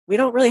we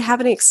don't really have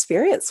any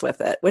experience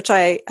with it, which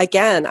I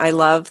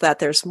love that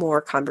there's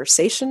more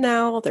conversation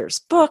now. There's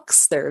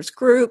books, there's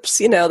groups,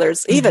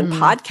 there's even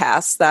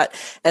podcasts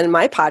and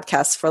my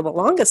podcasts for the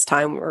longest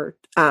time were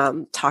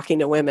talking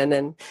to women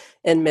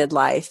in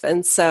midlife.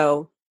 And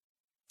so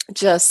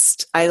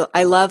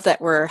I love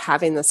that we're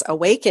having this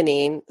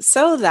awakening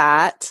so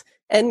that,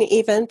 and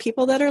even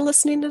people that are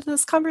listening to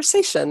this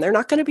conversation, they're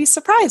not going to be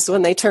surprised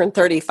when they turn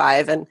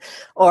 35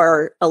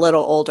 or a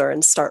little older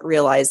and start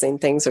realizing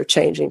things are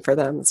changing for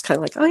them. It's kind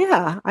of like, oh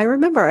yeah, I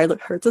remember I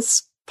heard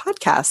this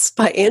podcast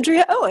by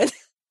Andrea Owen.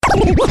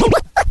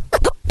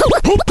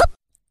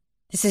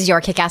 This is your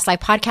Kick-Ass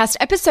Life podcast,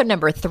 episode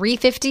number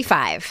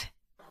 355.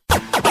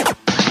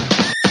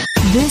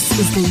 This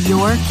is the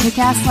Your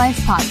Kick-Ass Life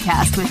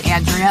podcast with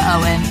Andrea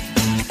Owen,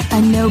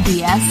 a no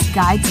BS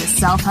guide to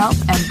self-help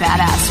and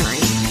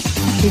badassery.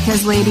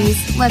 Because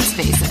ladies, let's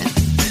face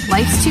it,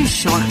 life's too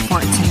short for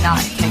it to not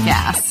kick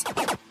ass.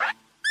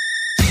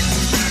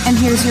 And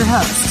here's your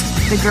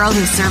host, the girl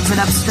who serves it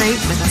up straight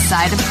with a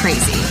side of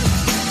crazy,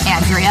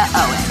 Andrea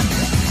Owen.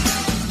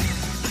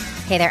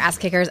 Hey there, ass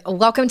kickers.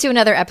 Welcome to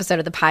another episode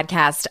of the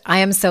podcast. I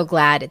am so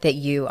glad that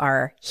you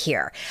are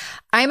here.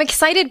 I'm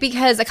excited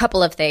because a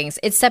couple of things.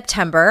 It's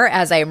September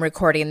as I am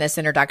recording this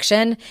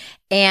introduction,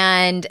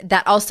 and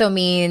that also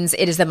means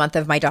it is the month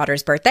of my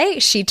daughter's birthday.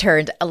 She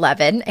turned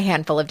 11 a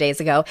handful of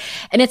days ago,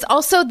 and it's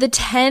also the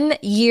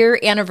 10-year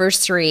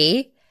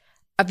anniversary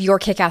of Your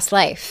Kick-Ass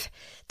Life.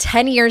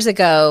 10 years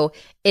ago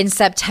in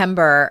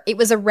September, it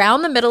was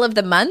around the middle of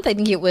the month, I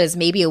think it was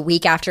maybe a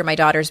week after my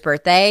daughter's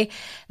birthday,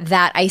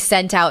 that I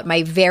sent out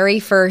my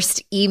very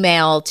first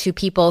email to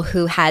people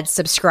who had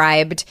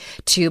subscribed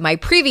to my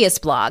previous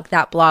blog.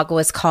 That blog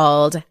was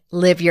called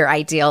Live Your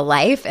Ideal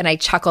Life, and I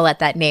chuckle at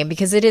that name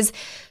because it is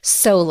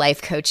so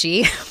life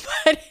coachy,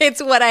 but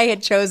it's what I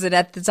had chosen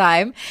at the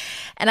time.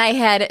 And I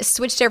had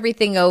switched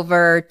everything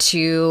over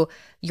to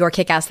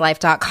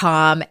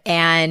yourkickasslife.com,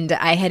 and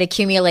I had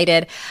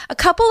accumulated a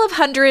couple of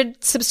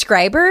hundred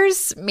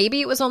subscribers.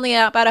 Maybe it was only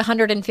about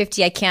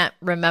 150, I can't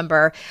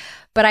remember.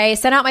 But I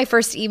sent out my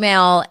first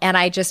email, and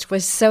I just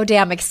was so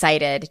damn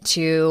excited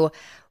to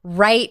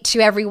write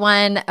to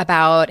everyone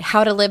about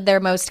how to live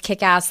their most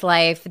kick-ass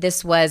life.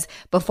 This was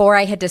before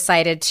I had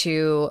decided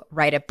to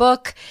write a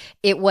book.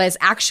 It was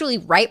actually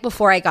right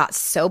before I got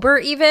sober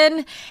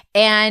even.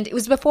 And it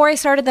was before I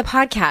started the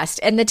podcast.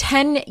 And the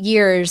 10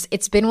 years,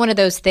 it's been one of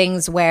those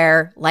things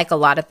where, like a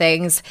lot of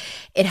things,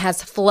 it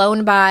has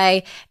flown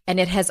by and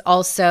it has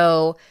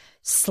also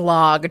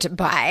slogged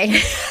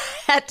by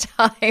at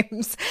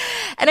times.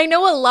 And I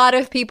know a lot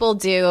of people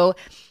do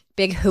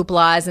big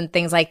hooplas and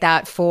things like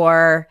that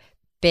for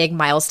big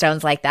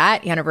milestones like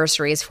that,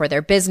 anniversaries for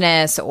their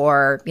business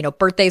or,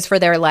 birthdays for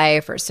their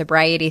life or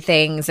sobriety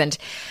things. And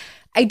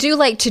I do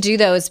like to do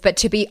those, but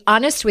to be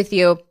honest with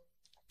you,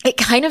 it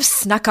kind of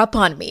snuck up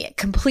on me. It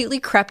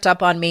completely crept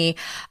up on me.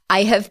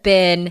 I have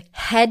been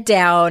head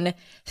down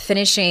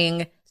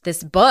finishing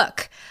this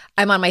book.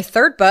 I'm on my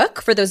third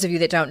book, for those of you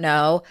that don't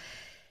know.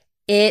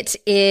 It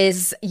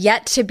is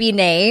yet to be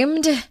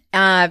named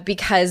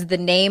because the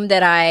name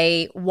that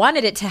I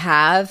wanted it to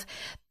have,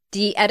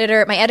 my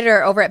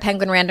editor over at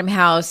Penguin Random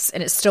House,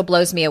 and it still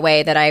blows me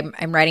away that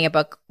I'm writing a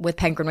book with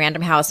Penguin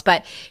Random House,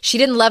 but she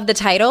didn't love the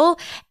title,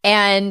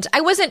 and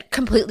I wasn't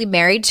completely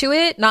married to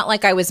it. Not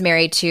like I was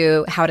married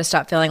to How to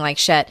Stop Feeling Like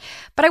Shit,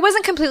 but I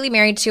wasn't completely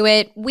married to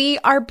it. We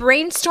are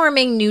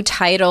brainstorming new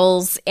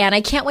titles, and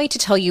I can't wait to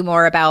tell you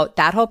more about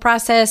that whole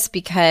process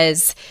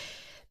because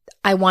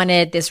I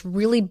wanted this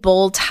really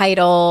bold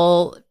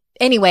title.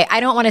 Anyway, I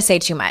don't want to say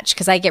too much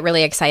because I get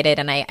really excited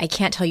and I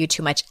can't tell you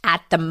too much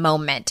at the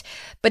moment.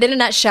 But in a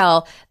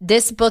nutshell,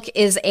 this book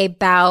is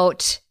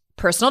about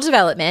personal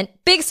development.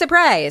 Big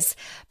surprise.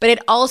 But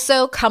it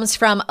also comes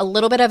from a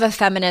little bit of a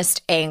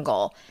feminist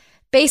angle.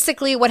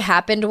 Basically, what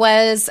happened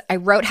was I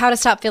wrote How to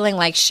Stop Feeling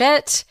Like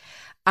Shit.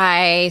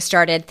 I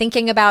started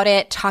thinking about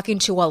it, talking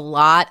to a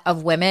lot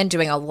of women,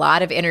 doing a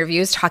lot of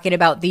interviews, talking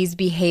about these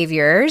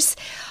behaviors.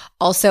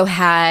 Also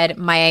had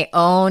my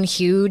own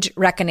huge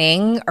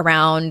reckoning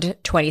around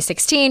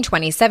 2016,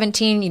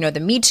 2017. The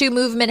Me Too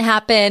movement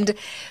happened.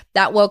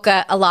 That woke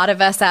a lot of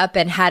us up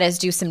and had us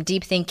do some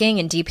deep thinking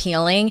and deep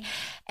healing.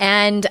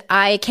 And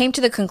I came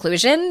to the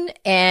conclusion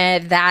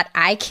that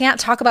I can't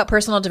talk about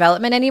personal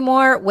development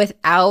anymore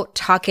without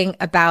talking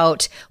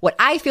about what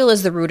I feel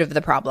is the root of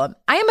the problem.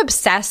 I am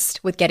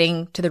obsessed with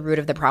getting to the root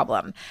of the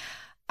problem.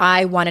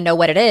 I want to know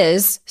what it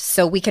is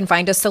so we can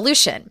find a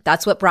solution.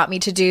 That's what brought me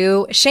to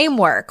do shame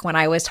work when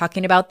I was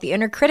talking about the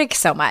inner critic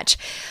so much.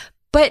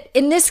 But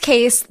in this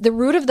case, the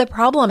root of the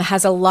problem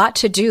has a lot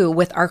to do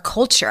with our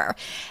culture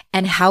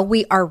and how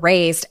we are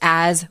raised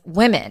as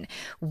women.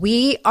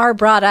 We are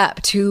brought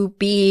up to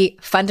be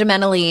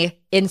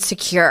fundamentally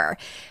insecure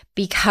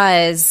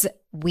because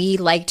we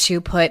like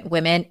to put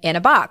women in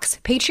a box.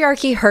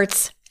 Patriarchy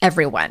hurts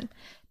everyone,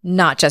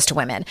 not just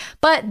women.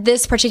 But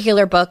this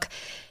particular book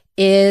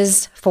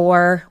is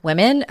for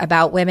women,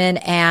 about women,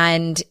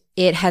 and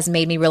it has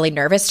made me really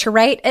nervous to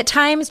write at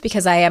times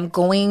because I am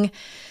going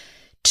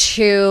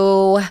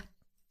to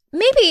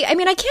maybe, I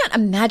mean, I can't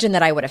imagine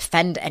that I would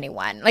offend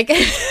anyone. Like,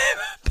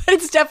 but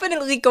it's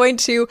definitely going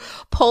to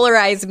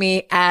polarize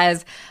me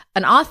as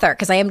an author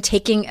because I am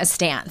taking a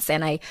stance,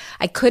 and I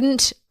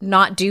couldn't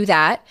not do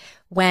that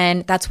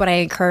when that's what I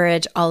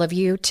encourage all of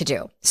you to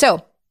do.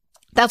 So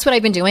that's what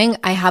I've been doing.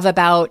 I have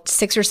about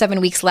 6 or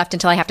 7 weeks left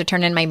until I have to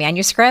turn in my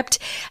manuscript.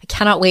 I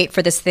cannot wait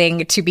for this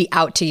thing to be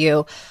out to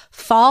you.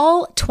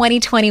 Fall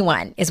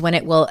 2021 is when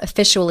it will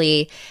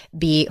officially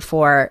be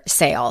for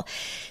sale.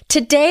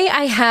 Today,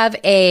 I have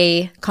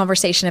a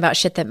conversation about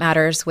shit that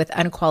matters with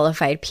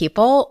unqualified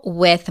people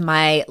with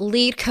my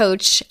lead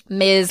coach,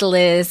 Ms.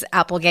 Liz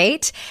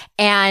Applegate.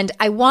 And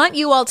I want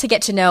you all to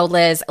get to know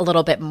Liz a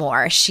little bit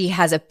more. She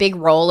has a big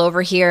role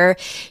over here.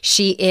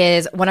 She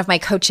is one of my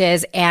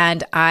coaches,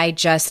 and I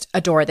just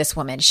adore this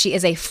woman. She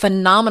is a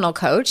phenomenal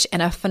coach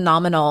and a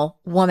phenomenal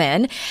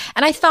woman.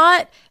 And I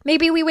thought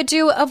maybe we would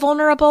do a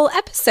vulnerable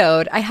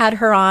episode. I had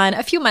her on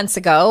a few months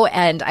ago,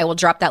 and I will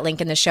drop that link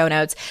in the show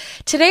notes.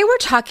 Today, we're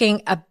talking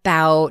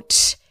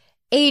about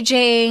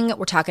aging.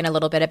 We're talking a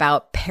little bit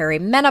about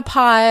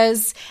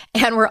perimenopause,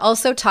 and we're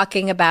also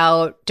talking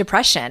about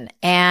depression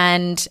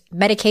and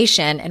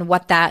medication and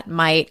what that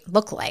might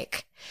look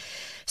like.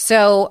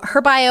 So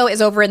her bio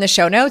is over in the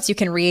show notes. You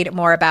can read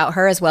more about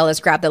her as well as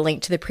grab the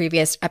link to the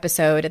previous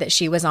episode that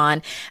she was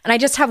on. And I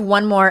just have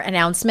one more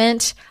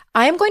announcement.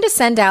 I am going to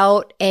send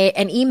out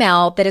an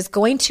email that is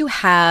going to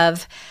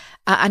have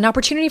an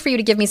opportunity for you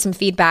to give me some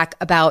feedback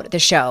about the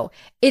show.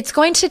 It's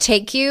going to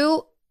take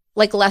you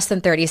like less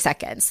than 30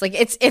 seconds. Like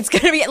it's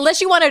going to be, unless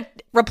you want to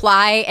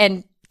reply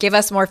and give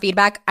us more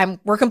feedback,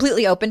 we're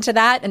completely open to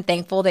that and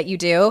thankful that you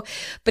do.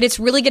 But it's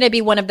really going to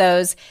be one of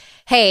those,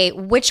 hey,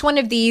 which one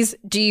of these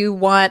do you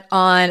want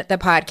on the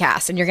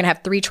podcast? And you're going to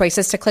have 3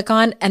 choices to click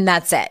on, and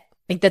that's it.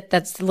 Like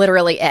that's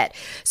literally it.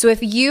 So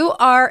if you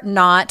are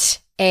not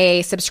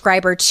a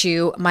subscriber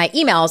to my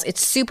emails,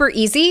 it's super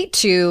easy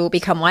to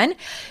become one.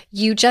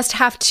 You just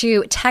have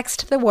to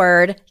text the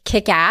word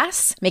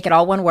kick-ass, make it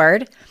all one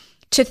word,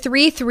 to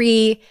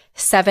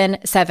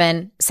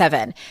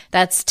 33777.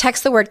 That's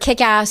text the word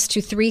kick-ass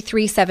to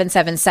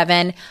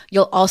 33777.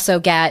 You'll also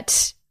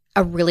get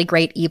a really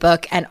great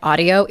ebook and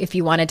audio if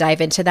you want to dive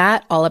into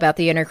that, all about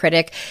the inner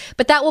critic.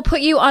 But that will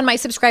put you on my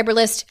subscriber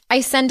list. I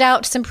send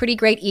out some pretty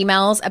great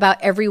emails about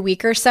every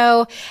week or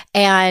so,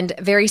 and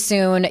very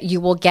soon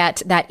you will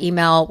get that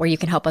email where you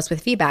can help us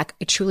with feedback.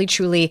 I truly,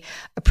 truly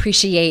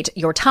appreciate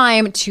your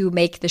time to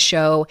make the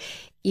show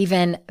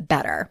even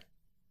better.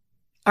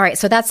 All right,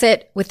 so that's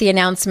it with the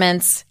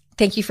announcements.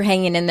 Thank you for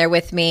hanging in there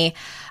with me.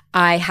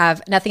 I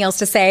have nothing else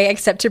to say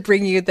except to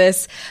bring you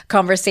this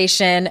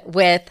conversation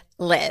with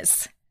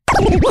Liz.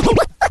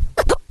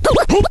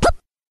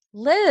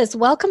 Liz,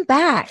 welcome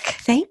back.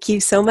 Thank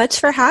you so much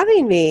for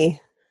having me.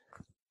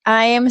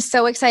 I am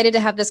so excited to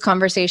have this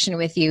conversation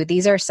with you.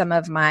 These are some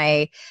of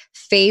my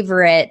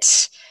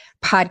favorite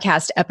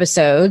podcast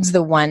episodes,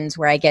 the ones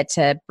where I get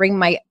to bring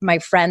my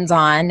friends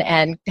on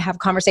and have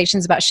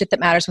conversations about shit that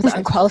matters with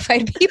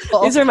unqualified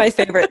people. These are my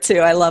favorite too.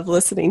 I love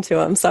listening to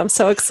them. So I'm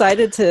so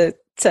excited to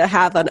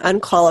have an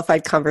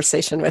unqualified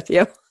conversation with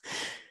you.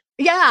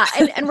 Yeah,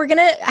 and we're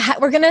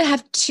gonna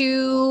have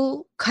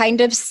 2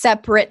 kind of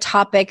separate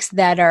topics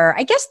that are,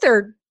 I guess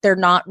they're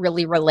not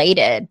really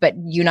related, but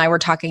you and I were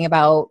talking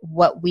about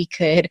what we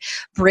could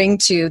bring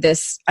to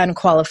this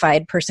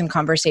unqualified person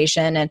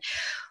conversation, and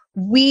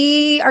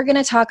we are going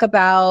to talk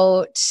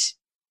about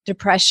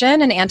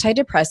depression and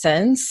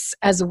antidepressants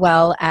as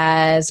well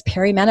as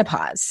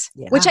perimenopause,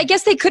 which I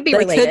guess they could be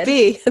related.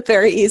 They could be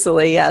very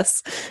easily,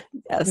 yes.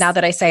 Now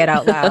that I say it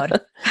out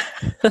loud.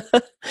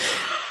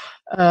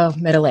 Oh,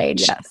 middle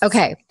age. Yes.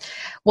 Okay.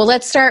 Well,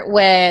 let's start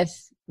with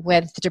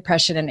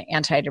depression and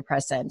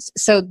antidepressants.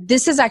 So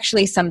this is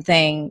actually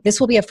this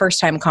will be a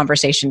first time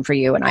conversation for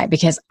you and I,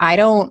 because I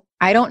don't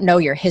know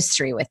your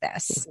history with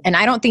this, and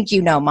I don't think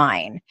you know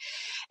mine.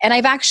 And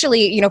I've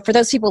actually, for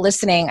those people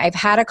listening, I've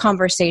had a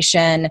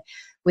conversation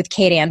with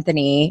Kate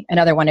Anthony,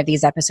 another one of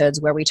these episodes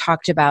where we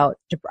talked about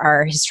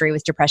our history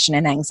with depression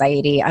and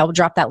anxiety. I will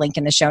drop that link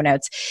in the show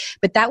notes.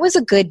 But that was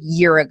a good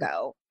year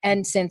ago.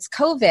 And since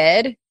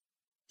COVID,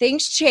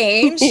 things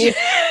changed,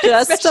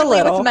 just a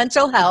little with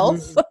mental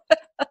health.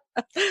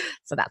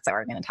 So that's what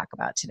we're going to talk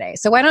about today.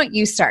 So why don't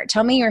you start?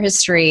 Tell me your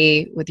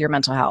history with your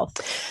mental health.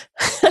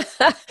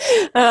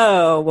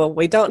 Oh, well,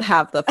 we don't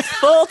have the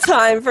full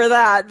time for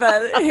that,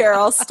 but here,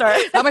 I'll start.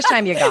 How much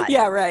time you got?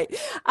 Yeah, right.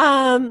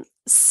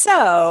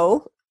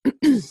 So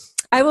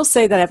I will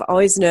say that I've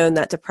always known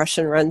that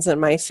depression runs in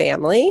my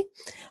family.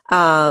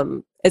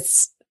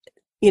 It's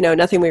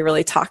nothing we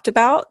really talked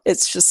about.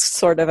 It's just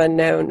sort of a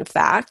known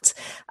fact.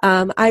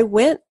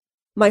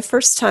 My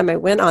first time I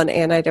went on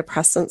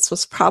antidepressants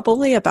was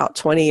probably about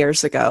 20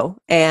 years ago.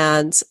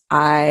 And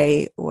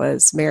I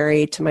was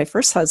married to my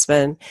first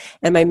husband,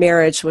 and my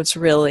marriage was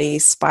really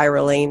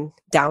spiraling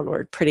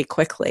downward pretty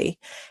quickly.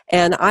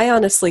 And I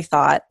honestly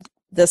thought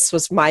this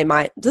was my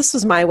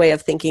way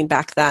of thinking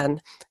back then,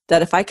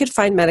 that if I could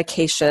find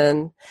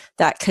medication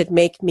that could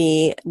make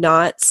me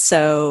not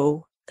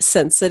so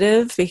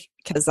sensitive,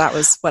 because that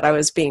was what I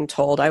was being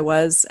told I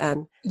was.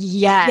 And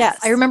yes.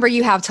 I remember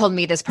you have told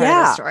me this part of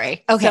the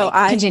story. Okay, so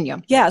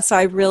continue. Yeah, so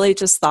I really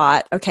just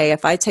thought, okay,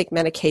 if I take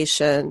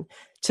medication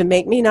to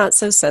make me not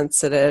so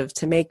sensitive,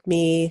 to make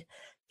me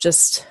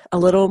just a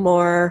little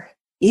more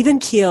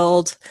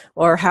even-keeled,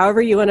 or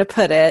however you want to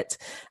put it,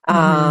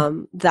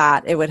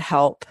 that it would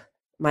help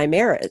my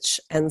marriage.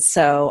 And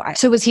so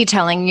So was he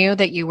telling you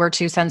that you were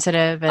too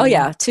sensitive? Oh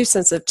yeah, too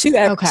sensitive to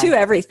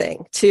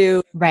everything.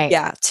 And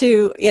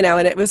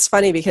it was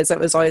funny because it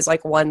was always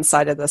like one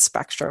side of the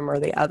spectrum or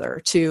the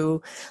other.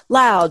 Too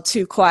loud,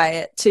 too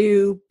quiet,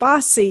 too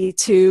bossy,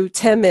 too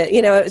timid.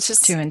 It's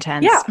just too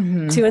intense. Yeah,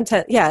 too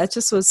intense. Yeah, it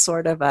just was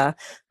sort of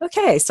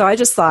okay. So I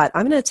just thought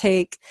I'm going to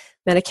take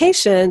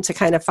medication to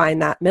kind of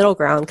find that middle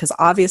ground, because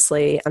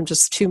obviously I'm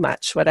just too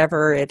much.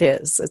 Whatever it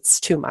is, it's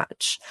too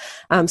much.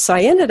 So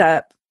I ended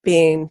up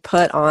being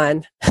put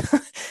on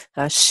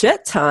a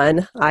shit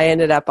ton. I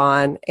ended up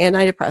on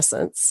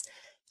antidepressants,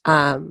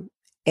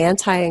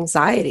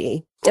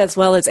 anti-anxiety, as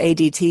well as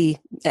ADD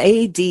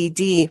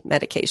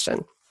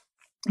medication.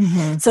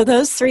 So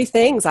those three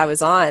things I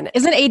was on.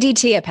 Isn't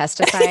ADT a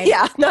pesticide?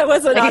 Yeah, no, I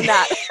wasn't on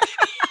that.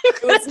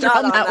 It was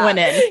not on that one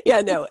in. Yeah,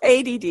 no,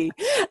 ADD.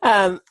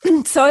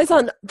 So I was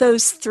on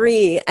those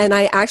three, and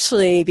I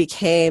actually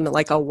became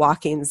like a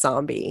walking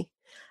zombie.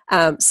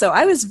 So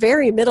I was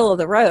very middle of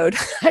the road,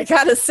 I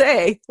gotta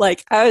say.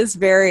 Like, I was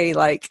very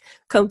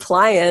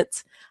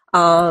compliant,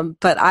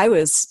 but I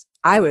was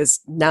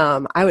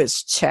numb. I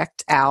was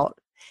checked out.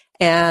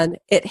 And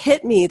it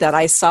hit me that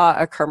I saw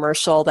a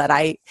commercial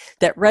that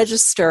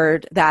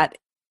registered that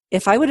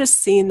if I would have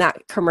seen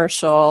that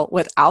commercial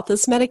without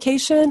this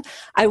medication,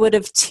 I would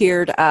have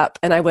teared up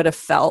and I would have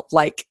felt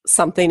like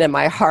something in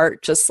my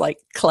heart just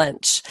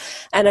clench.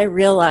 And I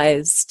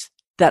realized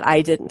that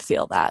I didn't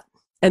feel that.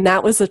 And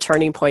that was the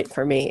turning point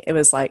for me. It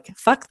was like,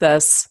 fuck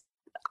this.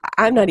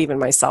 I'm not even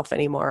myself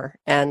anymore.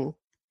 And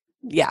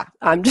yeah,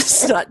 I'm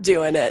just not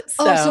doing it.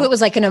 So it was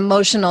like an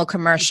emotional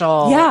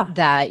commercial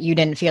that you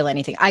didn't feel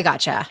anything. I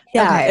gotcha.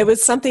 Yeah, okay. It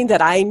was something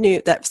that I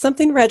knew, that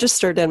something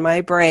registered in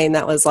my brain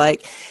that was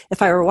like,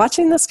 if I were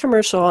watching this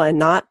commercial and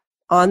not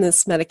on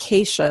this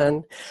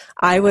medication,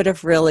 I would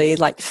have really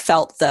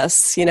felt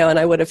this, and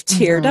I would have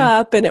teared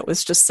up, and it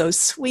was just so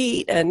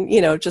sweet. And,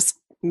 just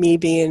me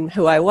being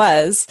who I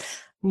was,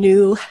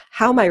 knew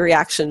how my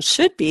reaction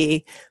should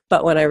be.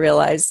 But when I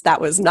realized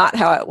that was not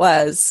how it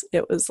was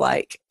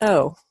like,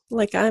 oh,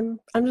 I'm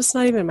just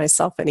not even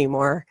myself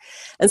anymore.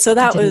 And so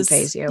that was,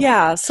 faze you.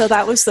 Yeah. So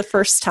that was the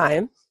first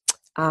time.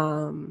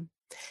 And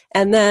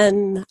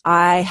then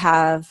I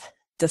have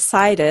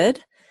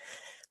decided,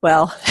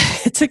 well,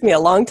 it took me a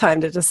long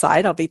time to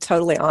decide, I'll be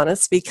totally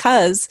honest,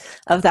 because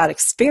of that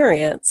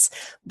experience.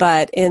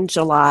 But in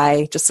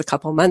July, just a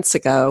couple months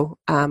ago,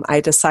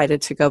 I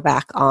decided to go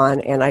back on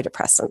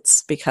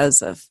antidepressants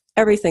because of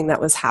everything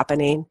that was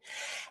happening.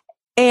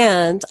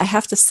 And I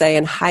have to say,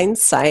 in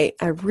hindsight,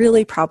 I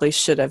really probably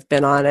should have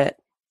been on it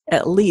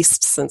at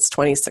least since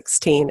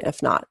 2016,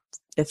 if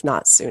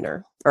not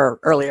sooner or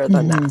earlier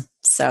than that.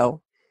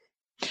 So,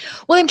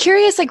 well, I'm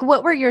curious,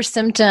 what were your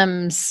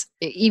symptoms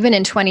even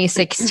in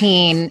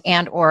 2016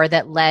 and or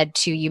that led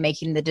to you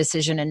making the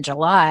decision in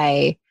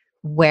July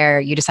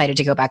where you decided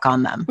to go back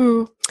on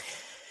them?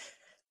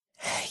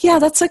 Yeah,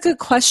 that's a good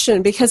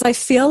question, because I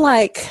feel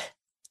like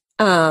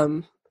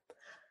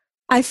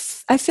I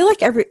feel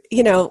like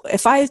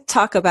if I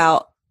talk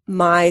about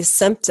my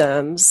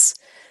symptoms,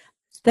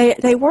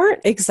 they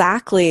weren't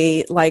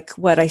exactly like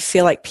what I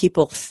feel like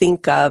people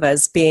think of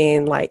as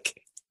being like,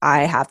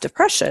 I have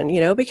depression,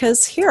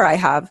 because here I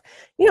have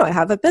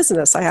a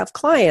business, I have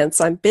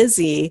clients, I'm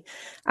busy,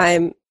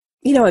 I'm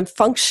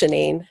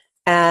functioning.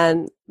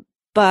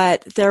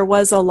 But there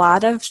was a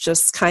lot of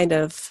just kind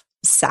of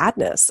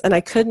sadness, and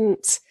I could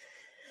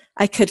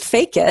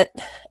fake it,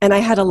 and I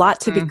had a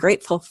lot to be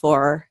grateful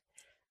for.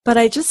 But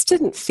I just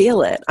didn't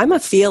feel it. I'm a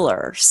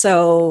feeler,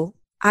 so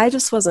I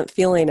just wasn't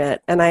feeling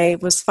it. And I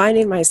was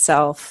finding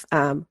myself,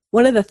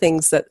 one of the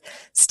things that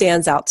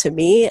stands out to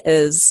me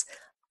is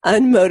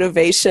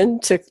unmotivation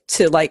to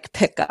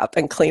pick up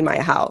and clean my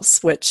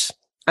house, which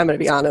I'm going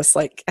to be honest,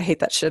 I hate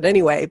that shit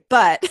anyway,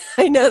 but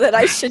I know that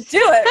I should do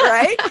it,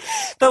 right?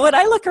 But when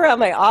I look around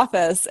my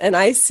office and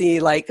I see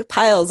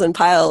piles and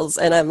piles,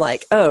 and I'm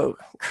like, oh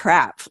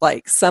crap,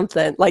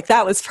 something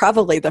that was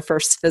probably the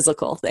first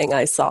physical thing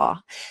I saw.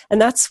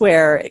 And that's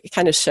where it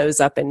kind of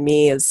shows up in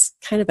me as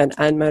kind of an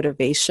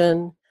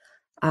unmotivation.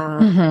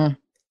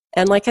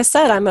 And like I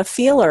said, I'm a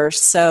feeler.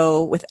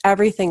 So with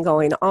everything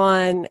going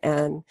on,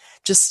 and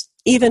just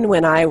even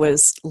when I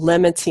was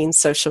limiting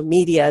social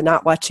media,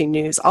 not watching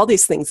news, all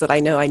these things that I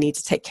know I need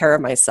to take care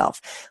of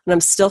myself, when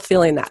I'm still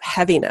feeling that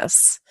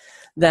heaviness,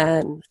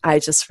 then I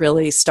just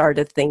really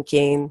started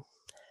thinking,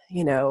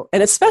 and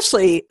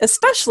especially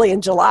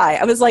in July,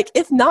 I was like,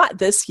 if not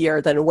this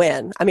year, then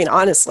when? I mean,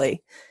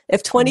 honestly,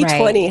 if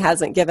 2020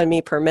 hasn't given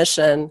me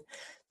permission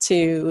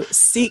to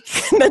seek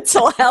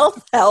mental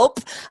health help,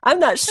 I'm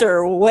not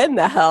sure when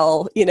the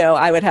hell,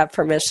 I would have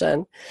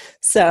permission.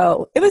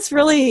 So it was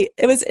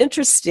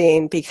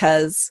interesting,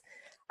 because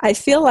I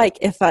feel like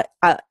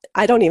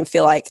I don't even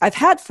feel like I've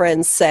had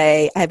friends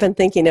say, I've been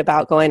thinking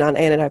about going on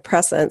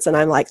antidepressants, and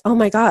I'm like, oh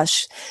my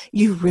gosh,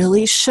 you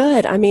really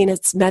should. I mean,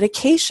 it's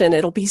medication.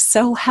 It'll be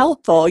so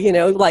helpful,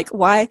 like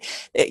why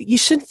you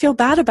shouldn't feel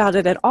bad about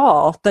it at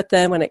all. But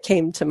then when it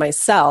came to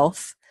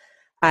myself,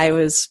 I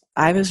was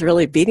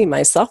really beating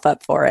myself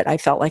up for it. I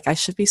felt like I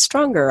should be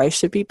stronger. I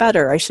should be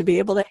better. I should be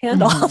able to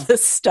handle all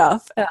this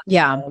stuff.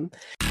 Yeah.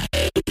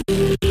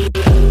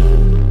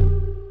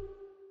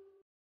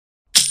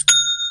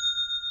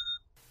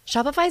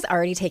 Shopify's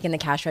already taken the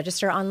cash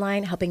register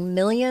online, helping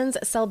millions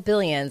sell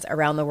billions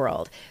around the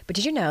world. But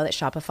did you know that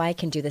Shopify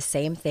can do the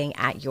same thing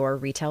at your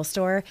retail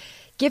store?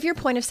 Give your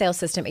point of sale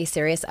system a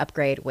serious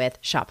upgrade with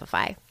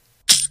Shopify.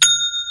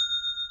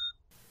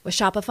 With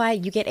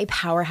Shopify, you get a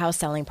powerhouse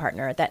selling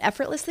partner that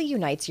effortlessly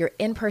unites your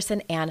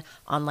in-person and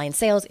online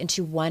sales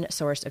into one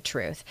source of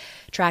truth.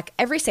 Track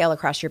every sale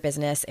across your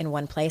business in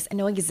one place and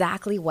know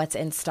exactly what's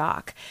in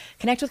stock.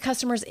 Connect with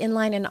customers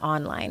inline and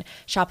online.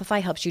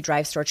 Shopify helps you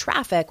drive store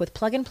traffic with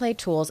plug-and-play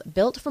tools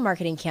built for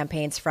marketing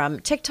campaigns from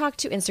TikTok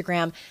to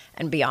Instagram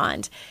and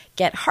beyond.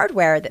 Get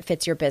hardware that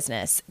fits your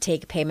business.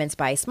 Take payments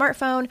by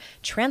smartphone,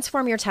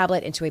 transform your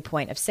tablet into a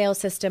point of sale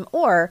system,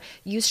 or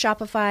use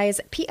Shopify's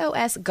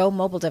POS Go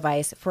mobile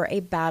device for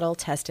a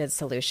battle-tested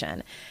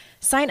solution.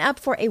 Sign up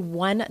for a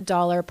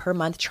 $1 per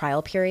month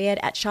trial period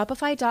at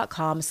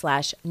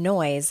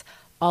shopify.com/noise,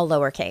 all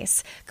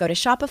lowercase. Go to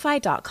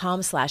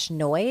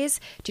shopify.com/noise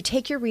to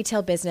take your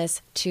retail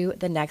business to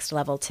the next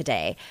level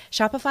today.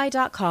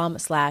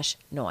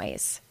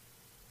 Shopify.com/noise.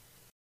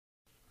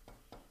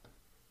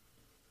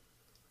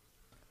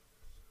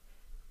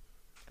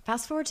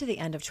 Fast forward to the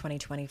end of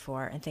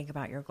 2024 and think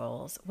about your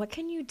goals. What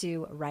can you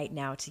do right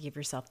now to give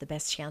yourself the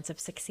best chance of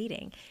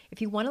succeeding?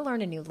 If you want to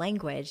learn a new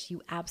language,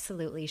 you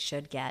absolutely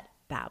should get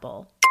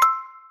Babbel.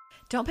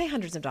 Don't pay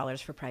hundreds of dollars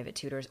for private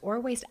tutors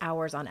or waste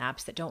hours on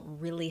apps that don't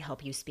really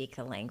help you speak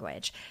the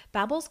language.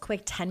 Babbel's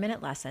quick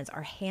 10-minute lessons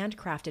are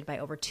handcrafted by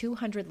over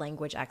 200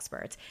 language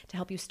experts to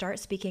help you start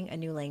speaking a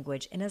new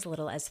language in as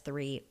little as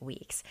 3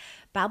 weeks.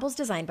 Babbel's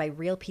designed by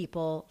real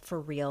people for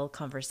real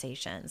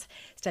conversations.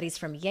 Studies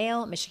from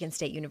Yale, Michigan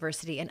State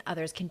University, and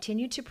others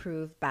continue to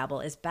prove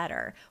Babbel is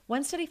better.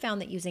 One study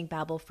found that using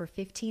Babbel for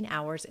 15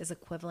 hours is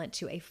equivalent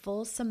to a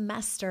full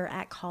semester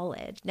at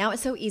college. Now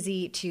it's so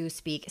easy to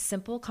speak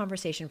simple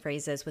conversation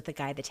phrases with the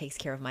guy that takes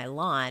care of my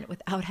lawn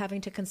without having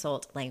to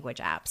consult language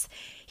apps.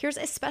 Here's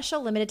a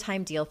special limited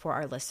time deal for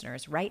our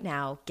listeners. Right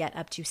now, get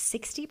up to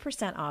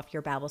 60% off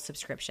your Babbel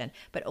subscription,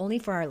 but only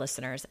for our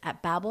listeners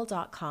at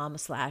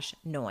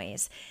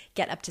babbel.com/noise.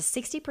 Get up to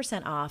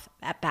 60% off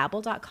at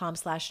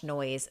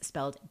babbel.com/noise,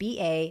 spelled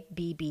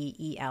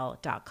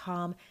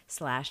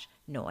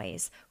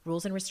BABBEL.com/noise.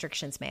 Rules and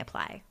restrictions may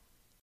apply.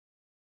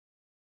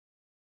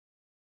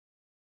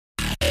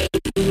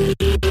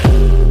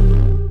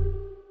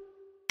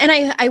 And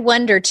I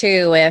wonder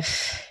too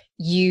if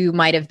you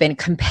might have been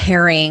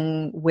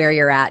comparing where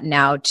you're at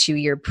now to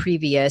your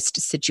previous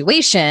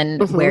situation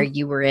where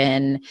you were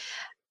in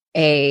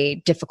a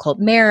difficult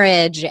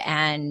marriage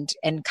and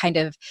kind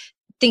of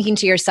thinking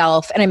to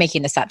yourself, and I'm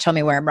making this up, tell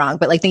me where I'm wrong,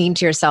 but like thinking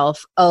to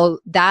yourself, oh,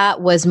 that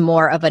was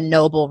more of a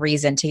noble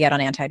reason to get on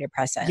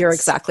antidepressants. You're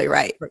exactly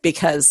right.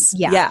 Because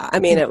I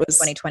mean, it was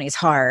 2020 is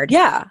hard.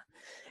 Yeah.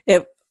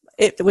 It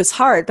was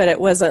hard, but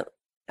it wasn't,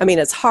 I mean,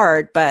 it's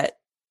hard, but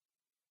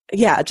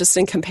yeah, just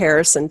in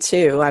comparison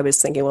to, I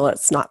was thinking, well,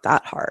 it's not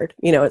that hard.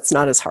 It's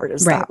not as hard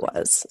as that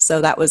was.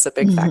 So that was a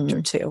big factor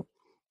too.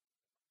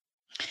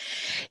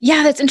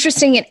 Yeah, that's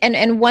interesting.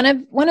 And one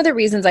of the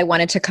reasons I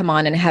wanted to come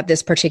on and have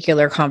this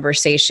particular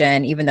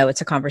conversation, even though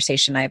it's a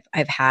conversation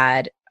I've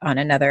had on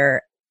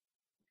another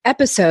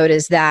episode,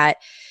 is that,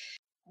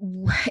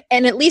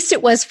 and at least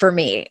it was for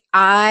me,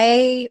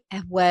 I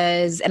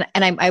was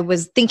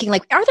thinking,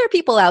 like, are there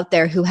people out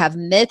there who have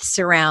myths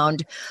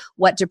around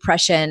what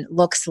depression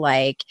looks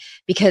like?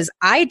 Because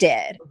I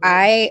did.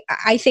 I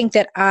think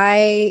that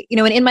and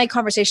in my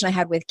conversation I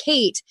had with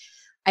Kate,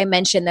 I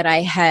mentioned that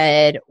I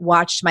had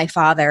watched my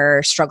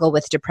father struggle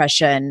with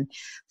depression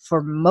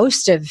for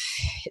most of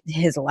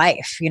his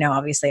life.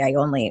 Obviously I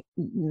only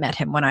met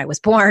him when I was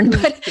born,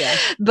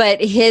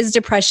 but his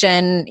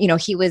depression,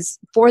 he was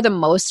for the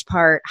most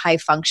part high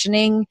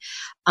functioning.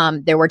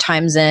 There were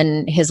times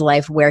in his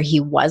life where he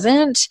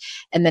wasn't.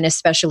 And then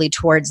especially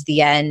towards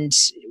the end,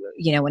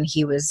 when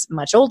he was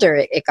much older,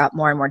 it got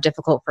more and more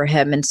difficult for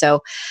him. And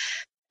so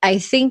I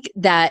think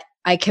that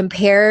I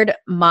compared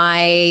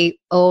my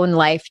own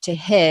life to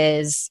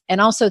his,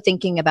 and also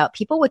thinking about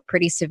people with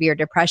pretty severe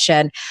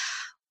depression.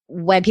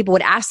 When people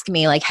would ask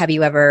me, like, have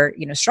you ever,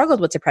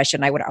 struggled with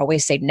depression? I would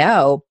always say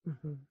no.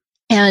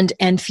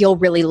 And feel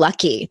really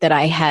lucky that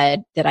I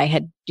had,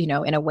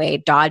 in a way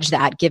dodged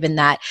that, given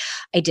that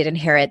I did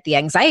inherit the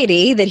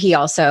anxiety that he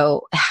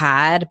also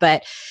had,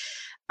 but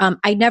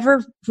I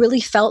never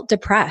really felt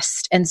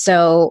depressed. And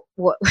so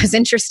what was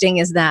interesting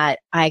is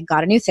that I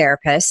got a new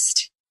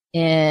therapist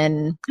I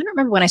don't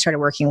remember when I started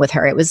working with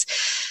her. It was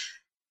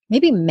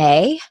maybe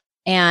May.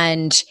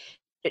 And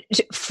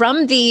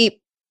from the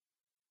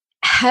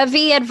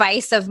heavy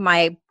advice of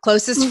my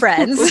closest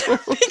friends.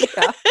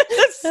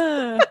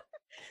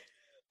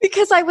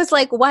 Because I was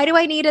like, why do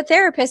I need a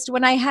therapist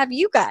when I have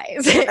you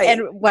guys? Right.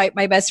 And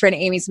my best friend,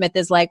 Amy Smith,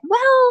 is like,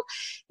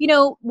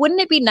 well,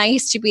 wouldn't it be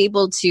nice to be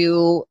able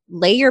to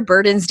lay your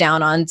burdens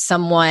down on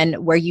someone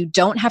where you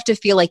don't have to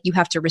feel like you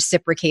have to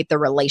reciprocate the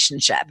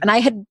relationship? And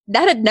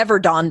that had never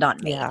dawned on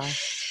me. Yeah.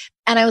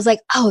 And I was like,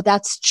 oh,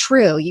 that's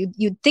true.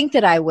 You'd think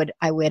that I would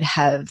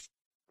have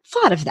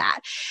thought of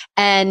that.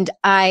 And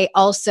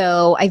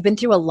I've been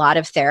through a lot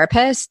of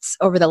therapists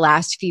over the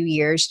last few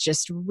years,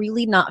 just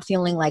really not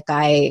feeling like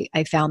I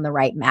found the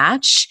right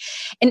match.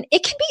 And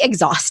it can be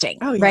exhausting,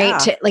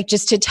 right?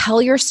 Just to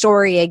tell your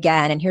story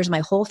again, and here's my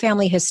whole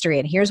family history,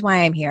 and here's why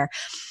I'm here.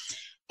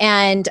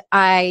 And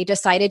I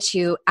decided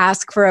to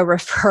ask for a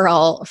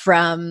referral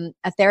from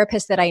a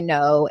therapist that I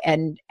know,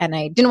 and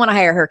I didn't want to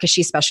hire her because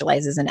she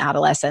specializes in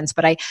adolescents,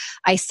 but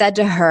I said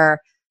to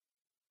her,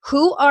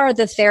 who are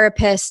the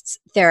therapist's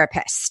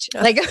therapist?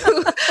 Like,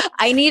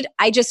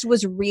 I just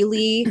was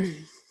really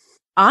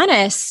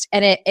honest,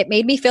 and it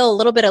made me feel a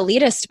little bit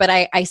elitist, but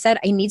I said,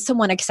 I need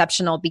someone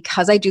exceptional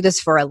because I do this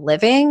for a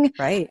living.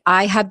 Right.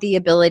 I have the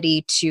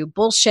ability to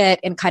bullshit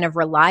and kind of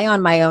rely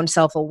on my own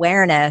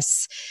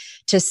self-awareness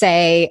to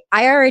say,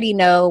 I already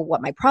know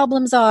what my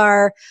problems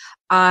are.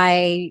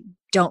 I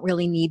don't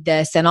really need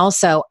this. And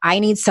also I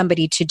need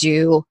somebody to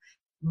do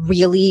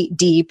really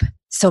deep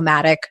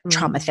somatic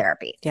trauma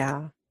therapy.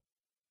 Yeah.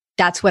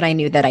 That's what I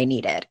knew that I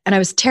needed. And I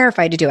was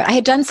terrified to do it. I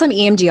had done some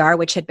EMDR,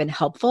 which had been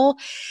helpful,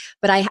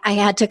 but I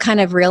had to kind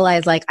of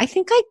realize, like, I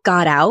think I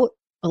got out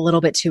a little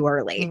bit too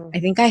early.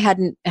 I think I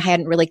hadn't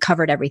really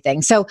covered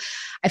everything. So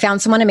I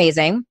found someone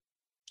amazing.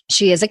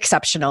 She is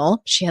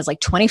exceptional. She has like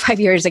 25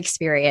 years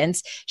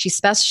experience. She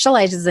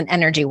specializes in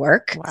energy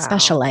work. Wow.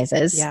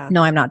 Specializes. Yeah.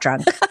 No, I'm not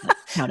drunk.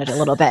 Counted a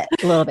little bit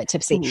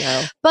tipsy.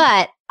 No.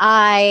 But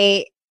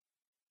I'm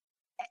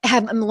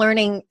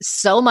learning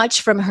so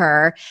much from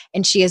her,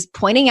 and she is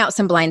pointing out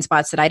some blind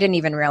spots that I didn't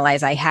even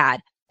realize I had.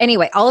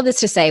 Anyway, all of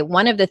this to say,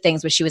 one of the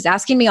things was she was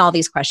asking me all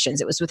these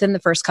questions. It was within the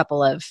first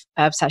couple of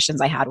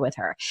sessions I had with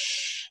her.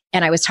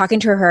 And I was talking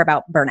to her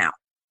about burnout,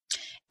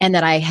 and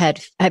that I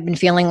had been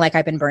feeling like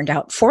I've been burned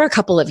out for a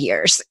couple of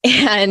years.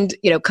 And,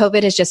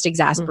 COVID has just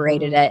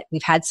exasperated it.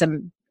 We've had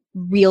some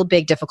real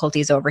big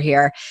difficulties over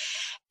here.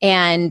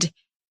 And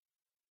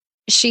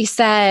she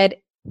said,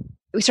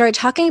 we started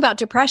talking about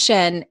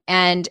depression,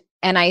 and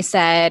I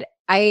said,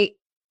 I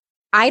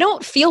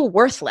don't feel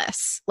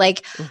worthless.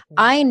 Like,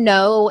 I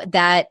know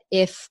that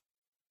if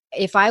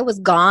I was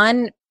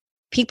gone,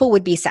 people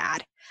would be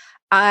sad.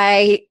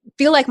 I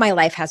feel like my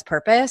life has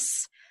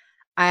purpose.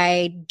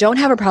 I don't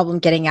have a problem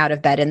getting out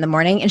of bed in the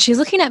morning. And she's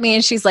looking at me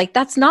and she's like,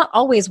 that's not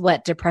always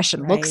what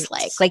depression looks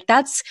like. Like,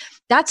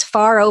 that's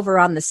far over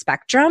on the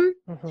spectrum.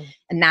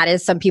 And that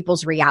is some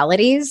people's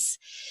realities.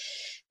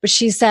 But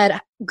she said,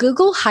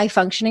 Google high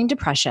functioning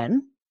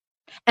depression.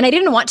 And I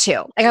didn't want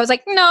to. Like, I was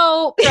like,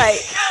 no,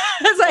 right.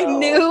 Because I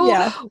knew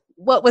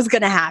what was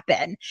going to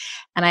happen.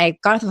 And I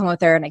got off the phone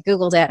with her and I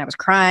Googled it, and I was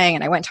crying,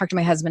 and I went and talked to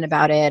my husband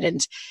about it.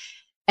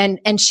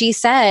 And she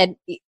said,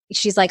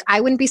 she's like, I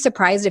wouldn't be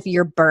surprised if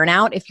your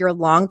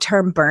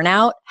long-term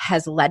burnout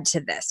has led to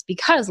this,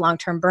 because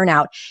long-term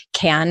burnout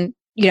can,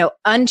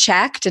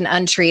 unchecked and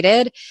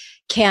untreated,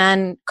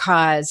 can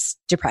cause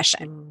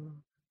depression.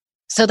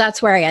 So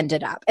that's where I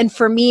ended up. And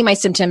for me, my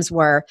symptoms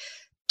were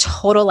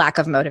total lack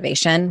of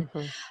motivation.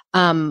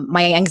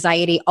 My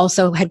anxiety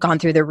also had gone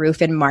through the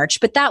roof in March,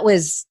 but that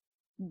was,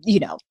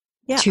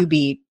 to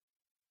be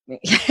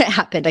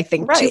happened, I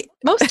think, to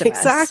most of us.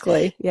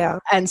 Exactly. Yeah.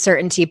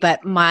 Uncertainty.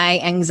 But my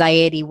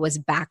anxiety was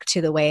back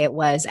to the way it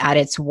was at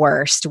its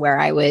worst, where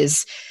I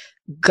was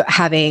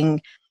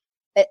having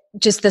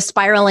just the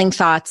spiraling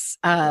thoughts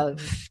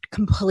of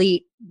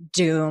complete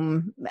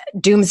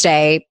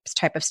doomsday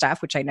type of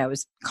stuff, which I know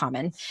is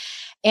common.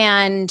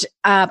 And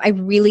I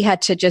really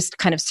had to just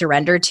kind of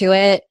surrender to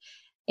it.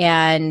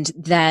 And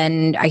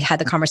then I had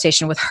the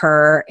conversation with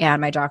her and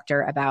my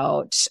doctor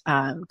about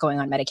going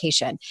on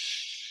medication.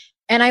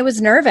 And I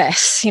was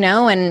nervous,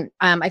 and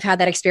I've had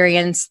that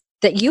experience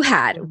that you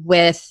had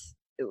with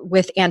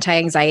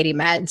anti-anxiety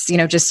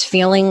meds, just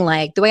feeling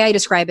like, the way I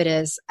describe it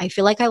is, I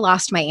feel like I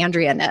lost my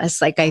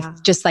Andrea-ness. Like, I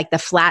just, like, the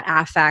flat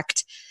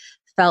affect,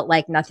 felt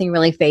like nothing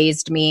really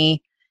fazed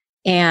me.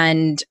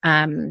 And,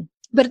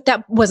 but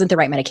that wasn't the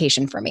right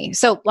medication for me.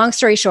 So long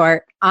story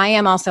short, I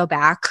am also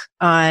back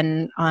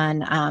on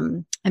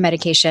a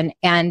medication,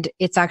 and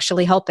it's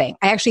actually helping.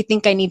 I actually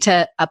think I need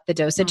to up the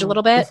dosage a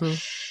little bit.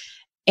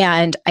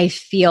 And I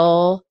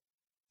feel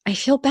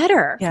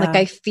better. Yeah.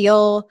 Like,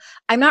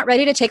 I'm not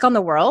ready to take on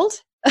the world.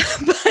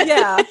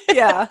 Yeah.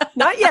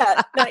 Not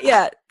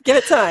yet. Give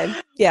it time.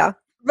 Yeah.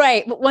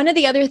 Right. But one of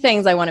the other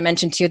things I want to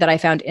mention too that I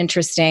found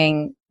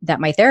interesting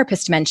that my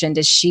therapist mentioned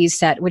is, she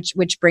said,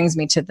 which brings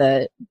me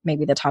to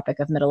maybe the topic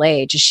of middle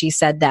age, is she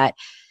said that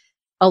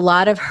a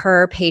lot of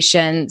her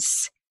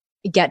patients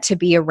get to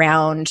be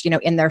around,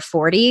 in their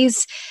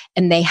 40s,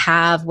 and they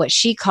have what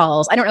she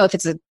calls, I don't know if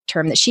it's a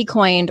term that she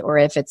coined or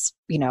if it's,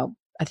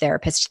 a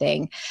therapist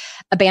thing,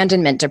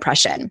 abandonment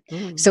depression.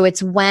 Mm. So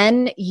it's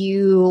when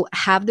you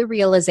have the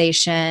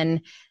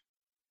realization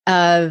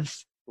of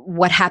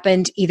what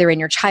happened either in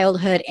your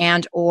childhood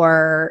and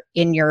or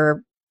in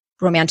your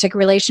romantic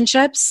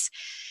relationships,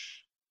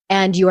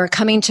 and you are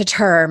coming to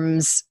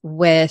terms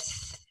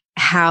with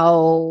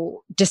how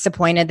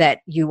disappointed that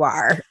you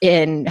are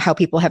in how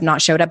people have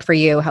not showed up for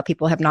you, how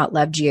people have not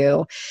loved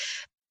you.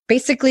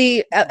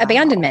 Basically,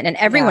 abandonment. And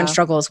everyone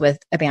struggles with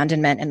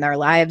abandonment in their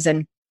lives.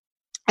 And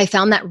I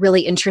found that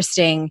really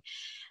interesting.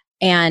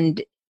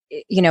 And,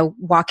 you know,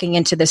 walking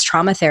into this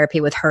trauma therapy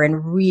with her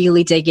and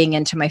really digging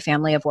into my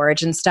family of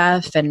origin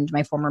stuff and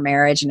my former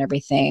marriage and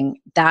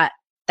everything, that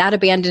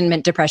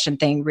abandonment depression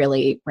thing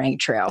really rang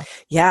true.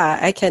 Yeah,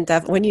 I can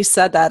definitely. When you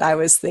said that,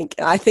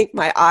 I think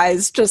my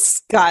eyes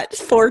just got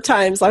 4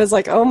 times. I was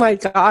like, oh my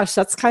gosh,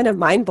 that's kind of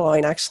mind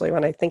blowing actually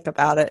when I think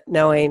about it,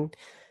 knowing.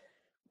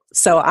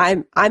 So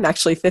I'm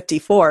actually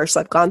 54, so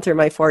I've gone through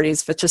my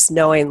 40s, but just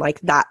knowing like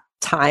that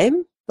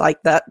time,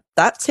 like that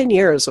 10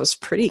 years was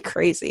pretty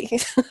crazy.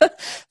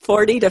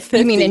 40 to 50.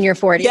 You mean in your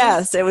 40s?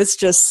 Yes, it was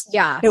just,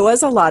 it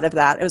was a lot of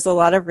that. It was a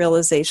lot of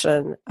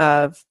realization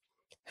of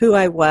who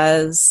I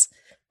was,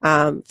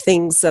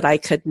 things that I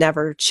could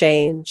never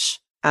change.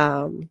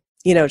 You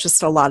know,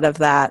 just a lot of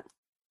that.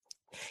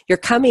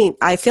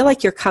 I feel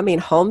like you're coming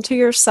home to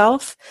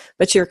yourself,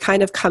 but you're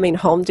kind of coming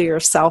home to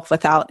yourself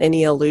without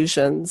any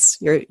illusions.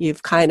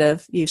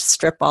 You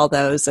strip all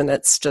those, and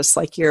it's just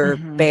like you're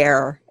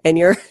bare, and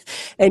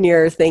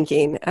you're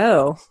thinking,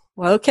 oh,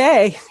 well,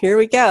 okay, here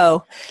we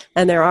go.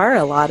 And there are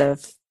a lot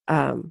of,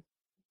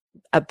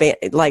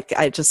 like,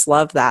 I just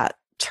love that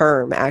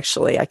term.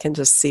 Actually, I can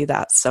just see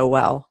that so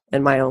well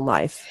in my own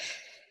life.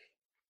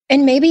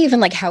 And maybe even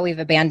like how we've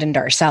abandoned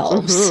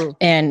ourselves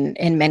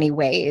in many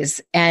ways.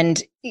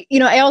 And, you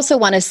know, I also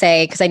want to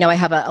say, because I know I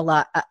have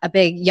a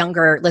big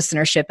younger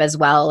listenership as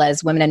well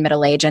as women in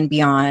middle age and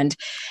beyond.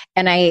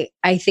 And I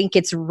think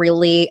it's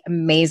really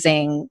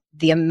amazing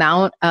the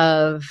amount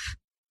of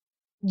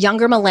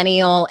younger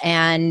millennial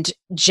and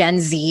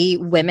Gen Z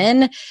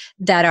women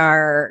that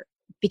are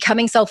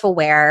becoming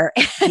self-aware.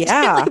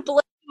 Yeah. It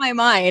blows my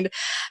mind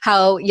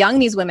how young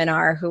these women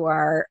are who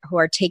are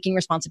taking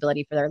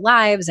responsibility for their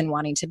lives and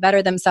wanting to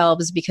better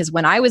themselves, because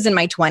when I was in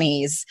my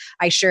 20s,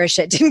 I sure as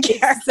shit didn't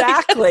care.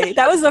 Exactly.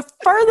 That was the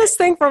furthest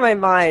thing from my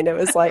mind. It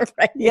was like,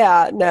 right.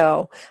 Yeah,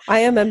 no,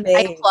 I am amazed.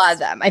 I applaud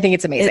them. I think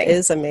it's amazing. It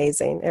is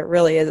amazing. It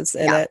really is.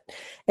 And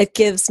it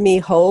gives me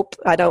hope.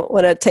 I don't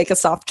want to take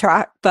us off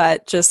track,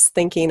 but just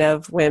thinking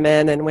of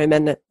women and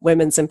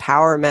women's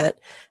empowerment,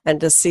 and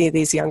to see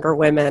these younger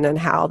women and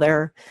how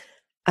they're,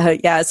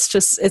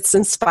 it's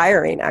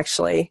inspiring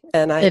actually.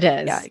 And it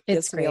is. Yeah, it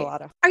gives me a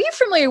lot of. Are you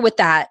familiar with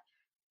that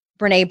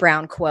Brene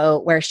Brown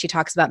quote where she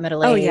talks about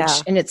middle age? Oh, yeah.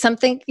 And it's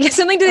something to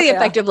the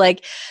effect of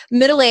like,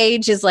 middle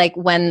age is like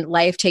when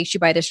life takes you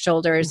by the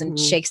shoulders and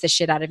shakes the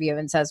shit out of you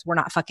and says, we're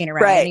not fucking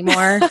around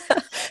anymore.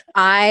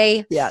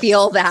 I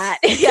feel that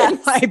in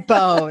my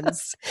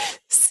bones.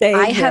 Same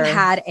I here. have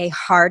had a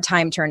hard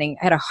time turning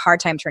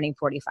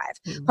 45,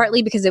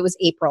 partly because it was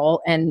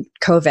April and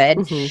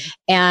COVID.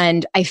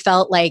 And I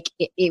felt like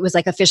it was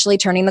like officially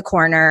turning the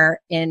corner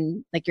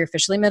in like you're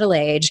officially middle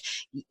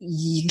age.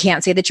 You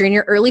can't say that you're in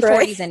your early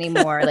 40s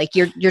anymore. Like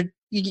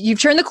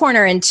you've turned the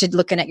corner into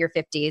looking at your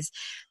 50s.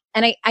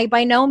 And I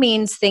by no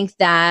means think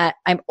that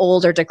I'm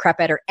old or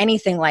decrepit or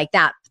anything like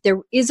that. There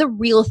is a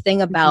real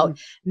thing about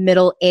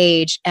middle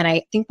age. And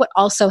I think what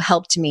also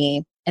helped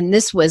me, and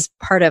this was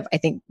part of, I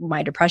think,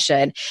 my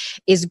depression,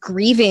 is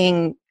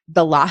grieving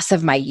the loss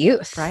of my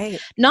youth.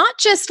 Right. Not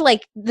just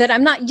like that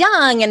I'm not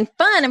young and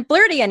fun and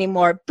flirty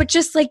anymore, but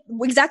just like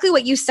exactly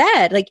what you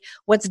said, like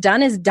what's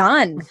done is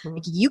done.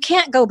 Like, you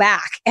can't go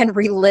back and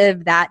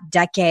relive that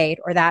decade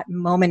or that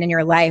moment in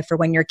your life, or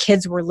when your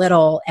kids were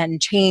little and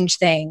change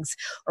things,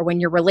 or when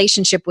your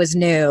relationship was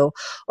new,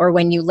 or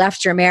when you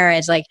left your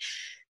marriage.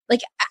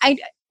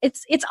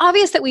 It's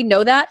obvious that we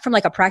know that from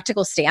like a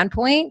practical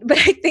standpoint, but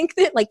I think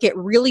that like it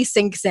really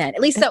sinks in. At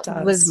least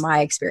that was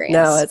my experience.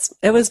 No,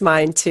 it was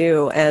mine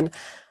too. And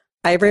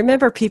I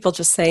remember people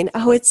just saying,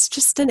 oh, it's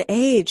just an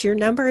age. Your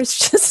number is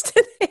just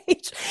an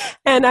age.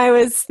 And I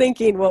was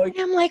thinking, well,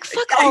 I'm like,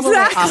 fuck all the way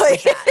off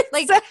with that.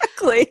 Like,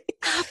 exactly.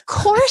 Of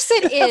course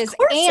it is.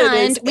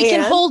 And we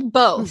can hold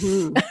both.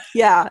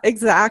 Yeah,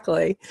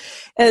 exactly.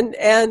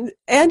 And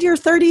you're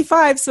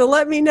 35. So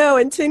let me know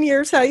in 10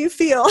 years how you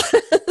feel.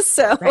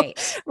 So,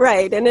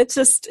 right. And it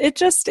just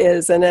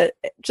is. And it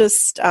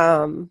just,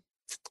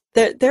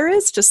 there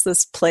is just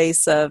this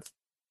place of,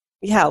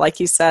 like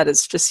you said,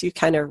 it's just you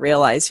kind of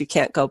realize you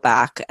can't go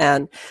back.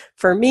 And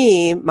for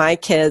me, my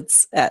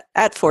kids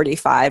at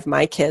 45,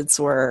 my kids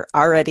were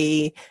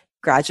already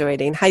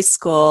graduating high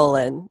school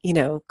and,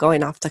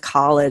 going off to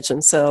college.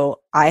 And so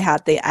I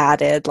had the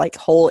added like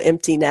whole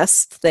empty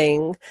nest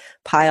thing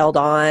piled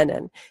on.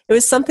 And it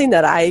was something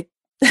that I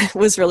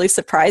was really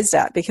surprised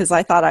at, because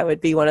I thought I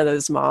would be one of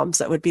those moms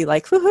that would be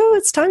like, woohoo,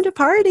 it's time to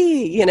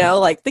party,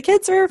 like the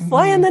kids are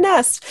flying the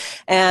nest.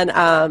 And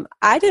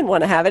I didn't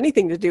want to have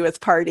anything to do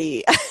with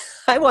party.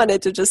 I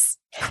wanted to just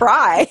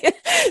cry.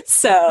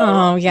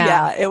 So,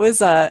 it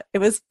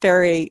was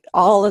very,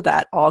 all of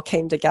that all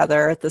came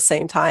together at the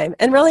same time.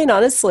 And really, and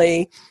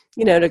honestly,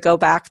 to go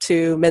back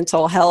to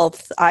mental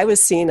health, I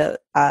was seeing a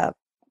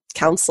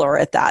counselor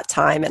at that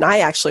time. And I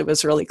actually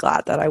was really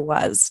glad that I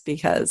was,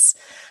 because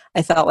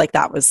I felt like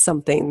that was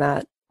something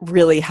that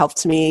really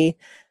helped me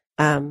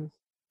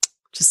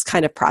just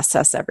kind of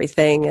process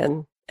everything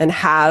and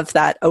have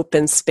that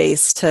open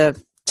space to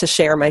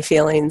share my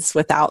feelings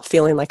without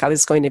feeling like I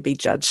was going to be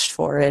judged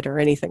for it or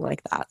anything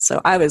like that.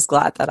 So I was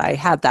glad that I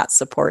had that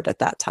support at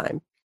that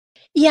time.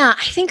 Yeah,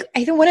 I think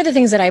one of the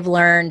things that I've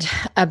learned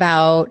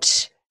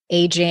about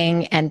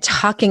aging and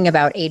talking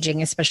about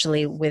aging,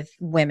 especially with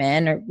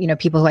women or,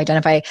 people who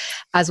identify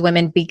as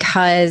women,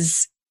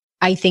 because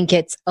I think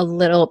it's a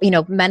little,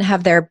 men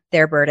have their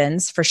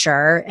burdens for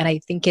sure. And I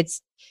think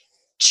it's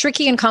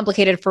tricky and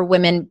complicated for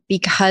women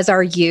because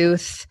our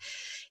youth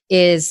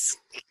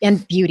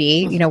and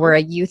beauty, we're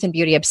a youth and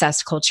beauty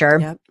obsessed culture.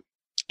 Yep.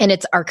 And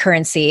it's our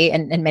currency,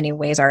 and in many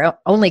ways our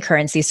only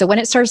currency. So when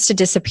it starts to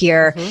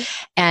disappear,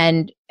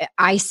 and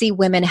I see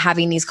women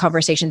having these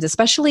conversations,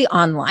 especially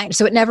online,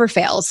 so it never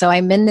fails. So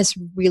I'm in this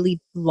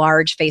really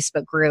large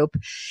Facebook group,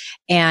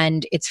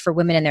 and it's for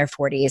women in their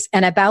 40s.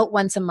 And about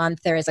once a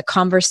month, there is a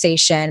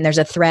conversation. There's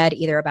a thread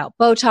either about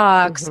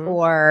Botox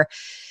or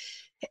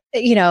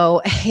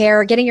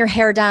getting your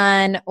hair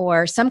done,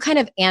 or some kind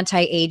of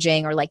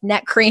anti-aging, or like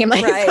neck cream,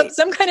 like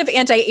some kind of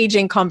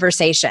anti-aging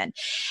conversation.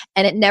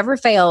 And it never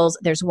fails.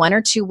 There's one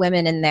or two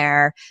women in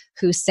there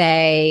who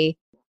say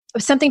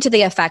something to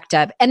the effect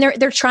of, and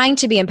they're trying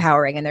to be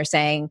empowering, and they're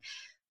saying,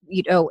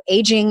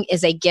 aging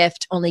is a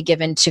gift only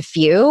given to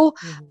few,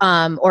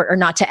 or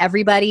not to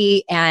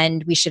everybody,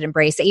 and we should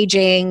embrace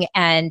aging.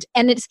 And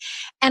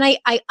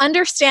I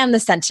understand the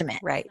sentiment,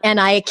 right? And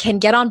I can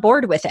get on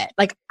board with it.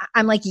 Like,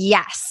 I'm like,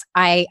 yes,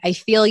 I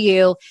feel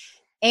you.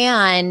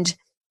 And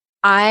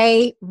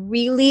I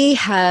really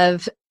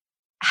have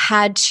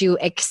had to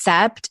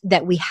accept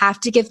that we have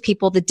to give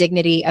people the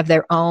dignity of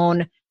their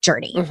own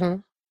journey.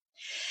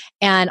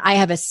 And I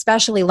have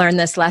especially learned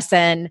this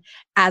lesson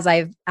as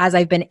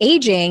I've been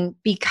aging,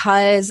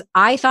 because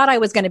I thought I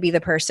was going to be the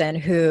person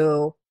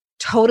who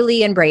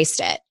totally embraced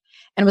it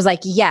and was like,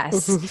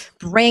 yes,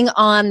 bring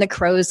on the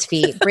crow's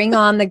feet, bring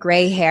on the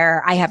gray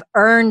hair. I have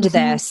earned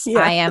this.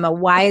 I am a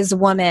wise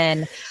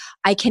woman.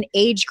 I can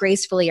age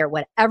gracefully, or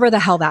whatever the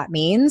hell that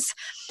means.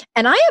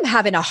 And I am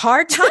having a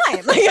hard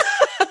time.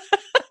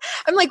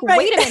 I'm like,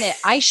 wait a minute,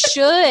 I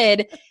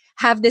should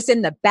have this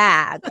in the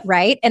bag,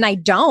 right? And I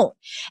don't.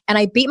 And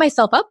I beat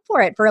myself up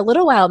for it for a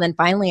little while. And then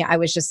finally I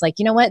was just like,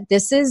 you know what?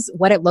 This is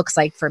what it looks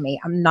like for me.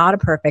 I'm not a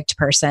perfect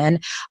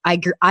person. I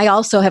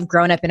also have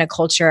grown up in a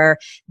culture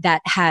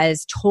that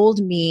has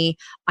told me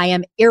I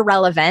am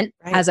irrelevant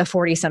as a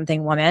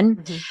 40-something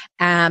woman,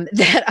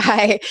 that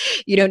I,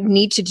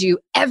 need to do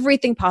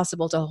everything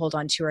possible to hold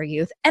on to our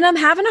youth. And I'm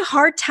having a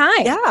hard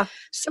time. Yeah.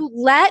 So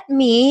let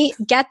me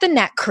get the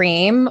neck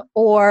cream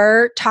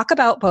or talk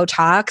about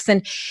Botox.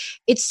 And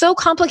it's so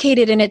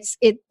complicated, and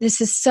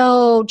this is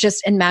so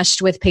just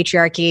enmeshed with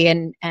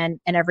patriarchy and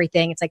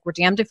everything. It's like, we're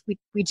damned if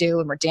we do,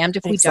 and we're damned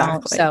if we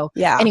don't. So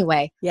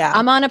anyway,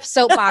 I'm on a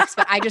soapbox,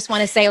 but I just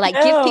want to say,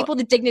 give people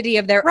the dignity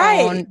of their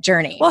own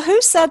journey. Well,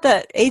 who said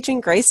that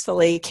aging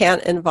gracefully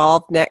can't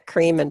involve neck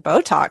cream and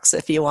Botox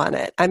if you want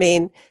it? I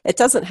mean, it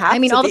doesn't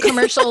have to all be. The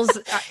commercials,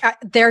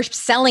 they're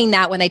selling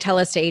that when they tell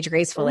us to age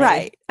gracefully.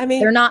 Right. I mean,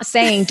 they're not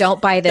saying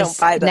don't buy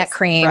this neck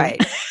cream. Right.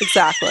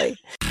 Exactly.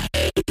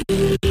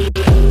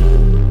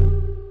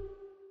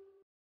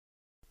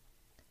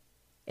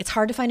 It's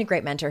hard to find a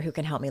great mentor who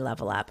can help me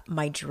level up.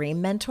 My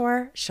dream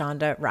mentor,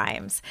 Shonda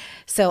Rhimes.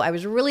 So I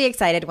was really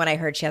excited when I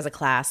heard she has a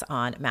class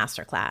on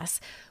Masterclass.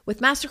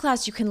 With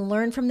Masterclass, you can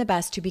learn from the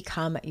best to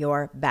become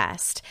your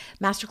best.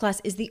 Masterclass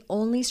is the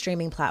only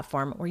streaming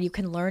platform where you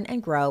can learn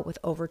and grow with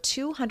over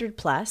 200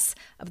 plus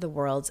of the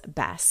world's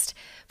best.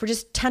 For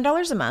just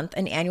 $10 a month,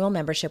 an annual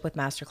membership with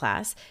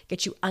Masterclass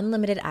gets you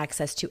unlimited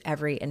access to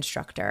every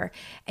instructor.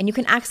 And you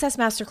can access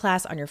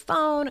Masterclass on your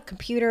phone,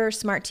 computer,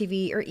 smart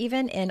TV, or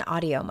even in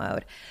audio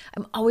mode.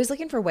 I'm always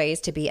looking for ways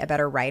to be a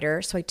better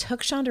writer, so I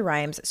took Shonda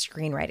Rhimes'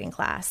 screenwriting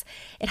class.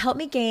 It helped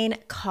me gain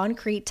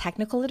concrete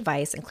technical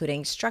advice,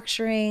 including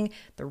structuring,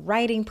 the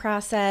writing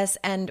process,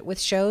 and with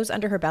shows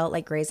under her belt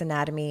like Grey's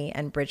Anatomy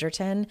and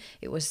Bridgerton,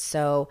 it was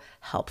so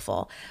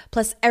helpful.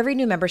 Plus, every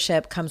new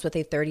membership comes with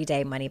a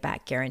 30-day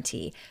money-back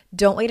guarantee.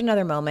 Don't wait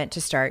another moment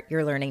to start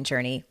your learning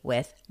journey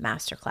with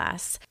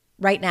Masterclass.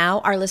 Right now,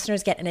 our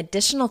listeners get an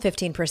additional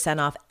 15%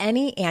 off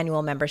any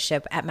annual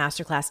membership at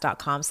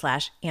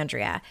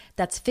masterclass.com/Andrea.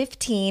 That's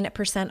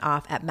 15%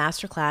 off at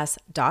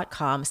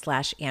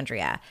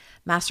masterclass.com/Andrea.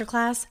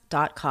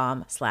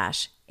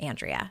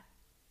 Masterclass.com/Andrea.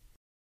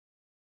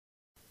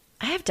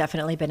 I have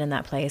definitely been in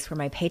that place where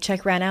my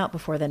paycheck ran out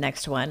before the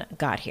next one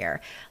got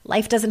here.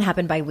 Life doesn't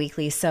happen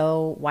bi-weekly,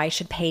 so why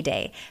should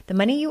payday? The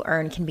money you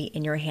earn can be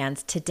in your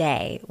hands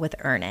today with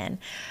Earnin.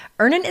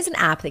 Earnin is an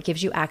app that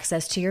gives you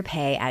access to your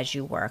pay as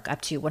you work,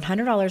 up to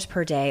 $100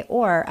 per day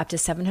or up to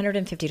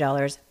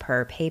 $750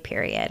 per pay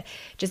period.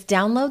 Just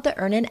download the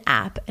Earnin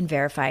app and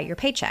verify your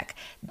paycheck.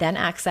 Then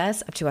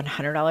access up to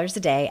 $100 a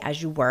day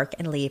as you work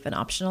and leave an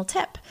optional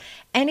tip.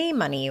 Any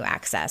money you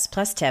access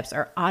plus tips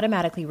are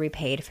automatically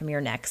repaid from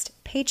your next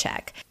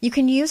paycheck. You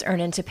can use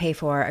Earnin to pay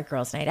for a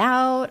girls' night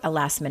out, a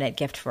last-minute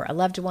gift for a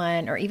loved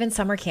one, or even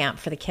summer camp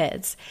for the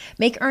kids.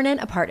 Make Earnin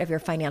a part of your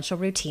financial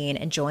routine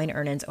and join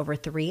Earnin's over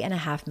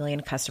 3.5 million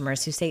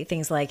customers who say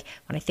things like,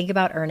 when I think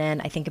about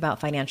Earnin, I think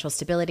about financial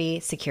stability,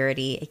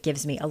 security. It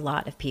gives me a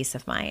lot of peace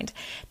of mind.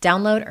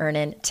 Download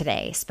Earnin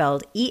today,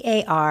 spelled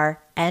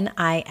EARNIN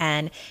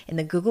in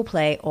the Google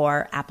Play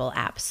or Apple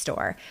App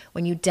Store.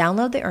 When you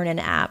download the Earnin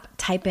app,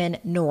 type in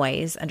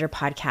noise under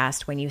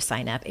podcast when you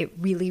sign up. It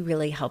really,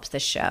 really helps the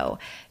show.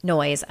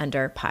 Noise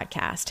under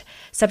podcast.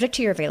 Subject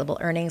to your available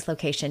earnings,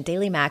 location,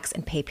 daily max,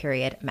 and pay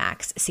period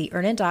max. See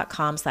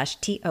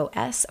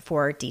earnin.com/TOS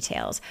for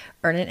details.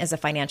 Earnin is a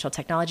financial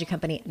technology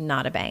company,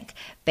 not a bank.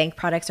 Bank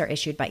products are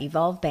issued by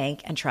Evolve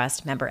Bank and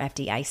Trust, member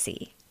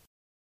FDIC.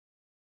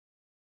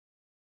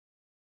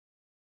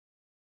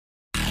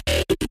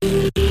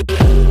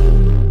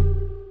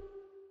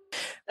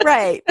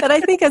 Right. But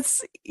I think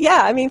it's,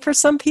 yeah, I mean, for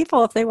some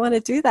people, if they want to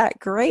do that,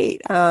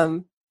 great.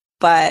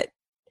 But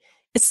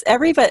it's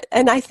everybody.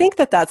 And I think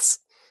that that's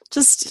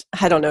just,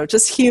 I don't know,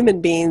 just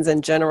human beings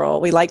in general.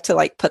 We like to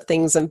like put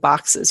things in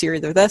boxes. You're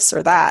either this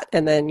or that.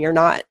 And then you're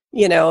not,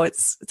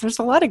 there's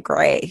a lot of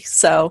gray.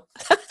 So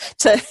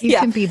you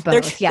can be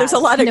both. There's a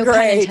lot of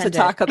gray to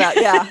talk about.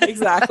 Yeah,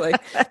 exactly.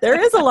 There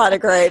is a lot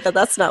of gray, but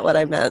that's not what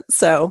I meant.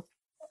 So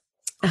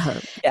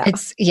I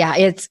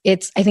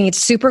think it's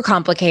super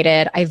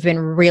complicated. I've been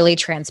really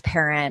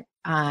transparent.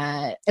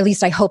 At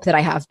least I hope that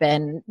I have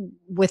been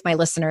with my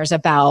listeners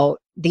about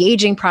the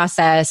aging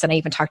process. And I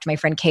even talked to my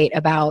friend Kate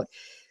about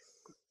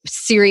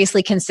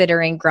seriously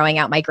considering growing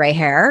out my gray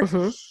hair.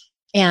 Mm-hmm.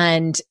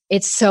 And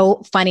it's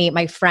so funny.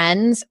 My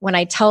friends, when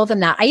I tell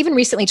them that, I even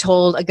recently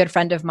told a good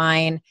friend of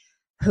mine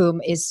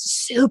whom is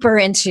super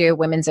into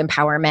women's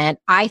empowerment.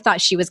 I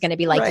thought she was going to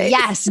be like,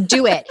 yes,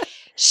 do it.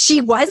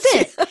 She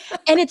wasn't.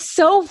 And it's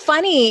so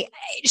funny.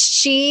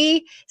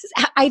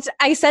 I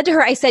said to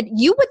her,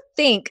 you would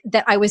think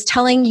that I was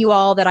telling you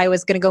all that I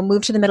was going to go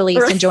move to the Middle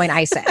East and join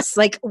ISIS.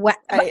 Like what?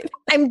 Right.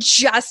 I'm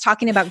just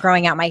talking about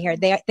growing out my hair.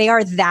 They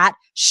are that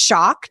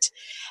shocked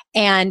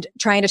and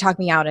trying to talk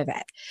me out of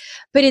it.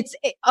 But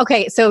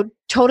okay. So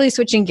totally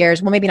switching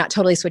gears. Well, maybe not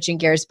totally switching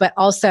gears, but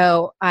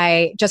also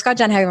I just got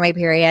done having my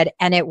period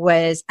and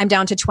I'm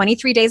down to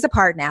 23 days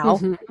apart now.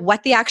 Mm-hmm.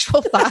 What the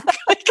actual fuck?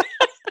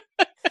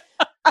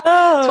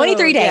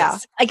 23 days. Yeah.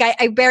 Like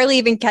I barely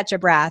even catch a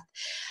breath.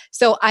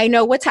 So I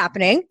know what's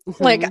happening.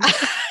 Mm-hmm. Like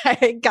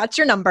I got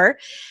your number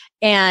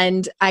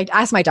and I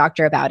asked my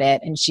doctor about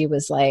it and she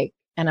was like,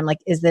 and I'm like,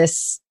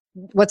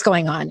 what's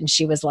going on? And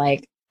she was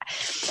like,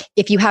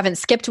 if you haven't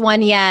skipped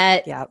one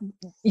yet,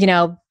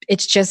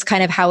 it's just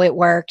kind of how it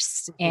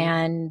works.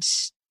 And,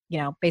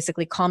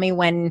 basically call me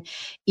when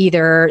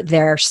either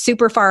they're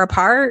super far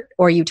apart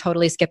or you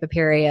totally skip a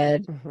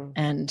period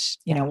and,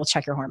 we'll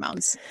check your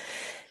hormones.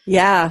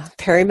 Yeah.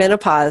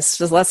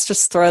 Perimenopause. Let's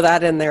just throw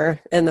that in there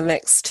in the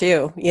mix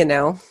too,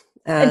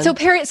 And so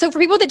for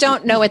people that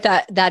don't know what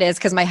that is,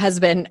 because my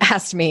husband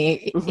asked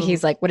me,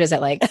 he's like, what is it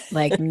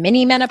like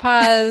mini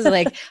menopause?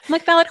 Like, I'm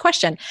like, valid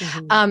question.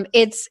 Mm-hmm.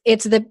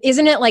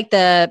 Isn't it like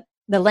the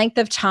length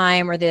of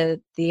time or the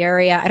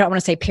area? I don't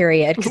want to say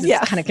period because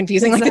it's kind of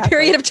confusing, exactly. Like the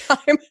period of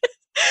time.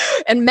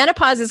 And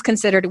menopause is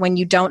considered when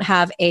you don't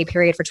have a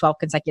period for 12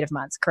 consecutive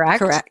months, correct?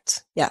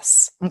 Correct.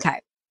 Yes. Okay.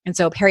 And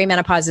so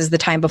perimenopause is the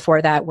time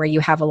before that where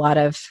you have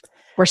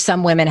where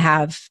some women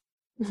have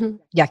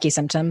yucky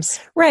symptoms.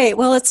 Right.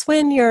 Well, it's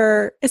when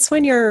your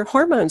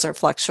hormones are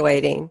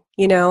fluctuating,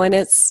 and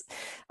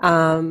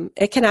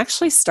it can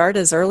actually start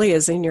as early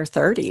as in your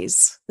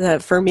 30s.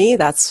 For me,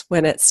 that's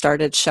when it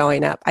started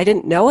showing up. I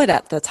didn't know it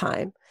at the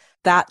time.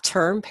 That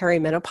term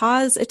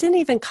perimenopause, it didn't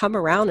even come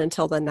around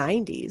until the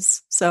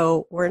 90s.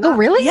 So we're not. Oh,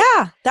 really?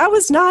 Yeah. That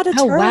was not a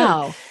term. Oh,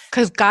 wow.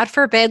 Because God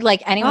forbid,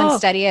 anyone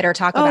study it or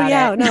talk about it. Oh,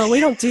 yeah. No, we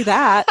don't do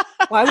that.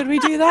 Why would we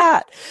do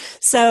that?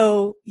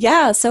 So,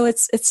 yeah. So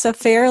it's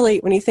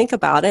when you think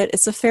about it,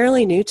 it's a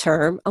fairly new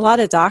term. A lot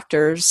of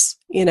doctors,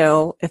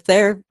 if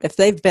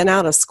they've been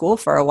out of school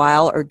for a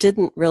while or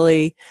didn't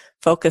really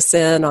focus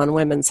in on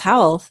women's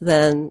health,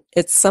 then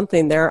it's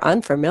something they're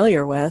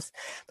unfamiliar with.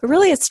 But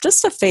really, it's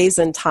just a phase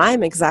in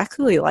time,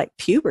 exactly like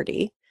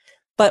puberty.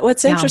 But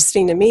what's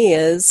interesting to me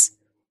is,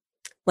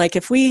 I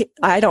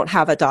don't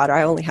have a daughter,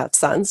 I only have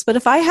sons, but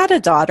if I had a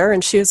daughter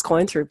and she was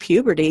going through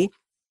puberty,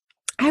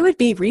 I would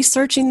be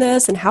researching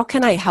this and how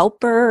can I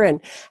help her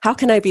and how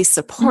can I be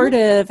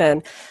supportive? Mm-hmm.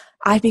 And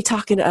I'd be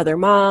talking to other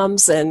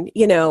moms and,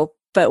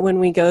 but when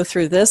we go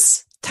through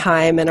this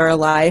time in our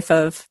life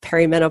of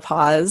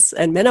perimenopause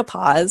and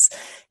menopause,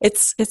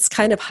 it's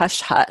kind of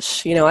hush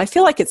hush. I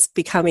feel like it's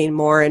becoming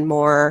more and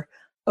more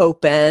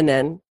open,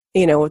 and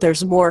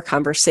there's more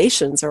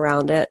conversations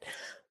around it,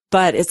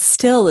 but it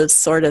still is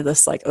sort of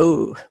this like,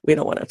 oh, we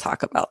don't want to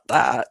talk about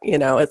that.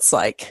 It's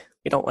like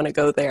we don't want to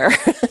go there.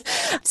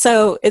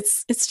 So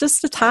it's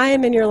just a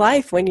time in your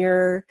life when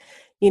you're,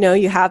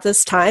 you have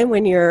this time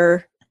when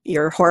your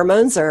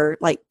hormones are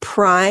like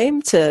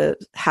primed to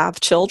have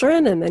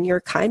children, and then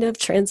you're kind of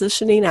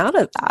transitioning out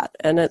of that.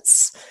 And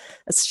it's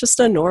just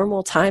a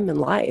normal time in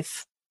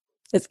life.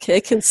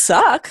 It can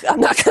suck, I'm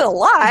not going to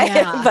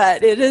lie,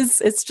 but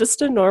it's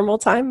just a normal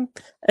time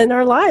in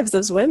our lives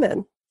as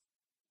women.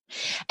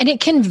 And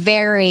it can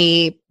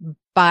vary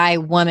by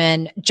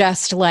woman,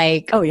 just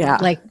like,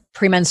 like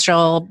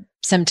premenstrual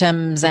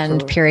symptoms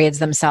and periods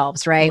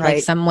themselves, right?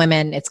 Like some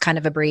women, it's kind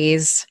of a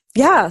breeze.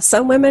 Yeah.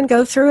 Some women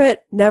go through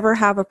it, never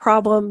have a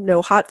problem,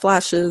 no hot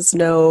flashes,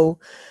 no,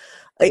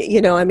 they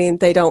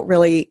don't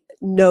really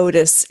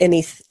notice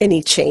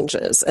any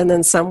changes. And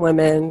then some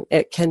women,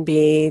 it can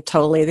be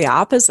totally the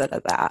opposite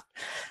of that.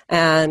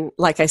 And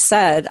like I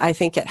said, I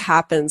think it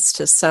happens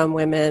to some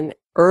women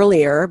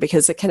earlier,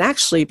 because it can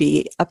actually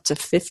be up to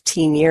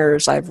 15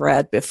 years, I've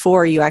read,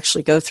 before you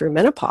actually go through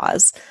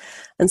menopause.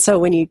 And so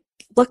when you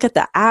look at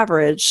the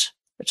average,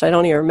 which I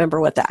don't even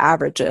remember what the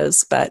average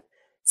is, but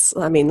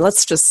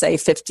let's just say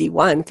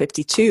 51,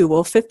 52.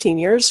 Well, 15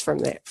 years from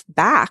the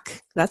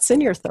back, that's in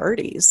your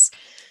 30s.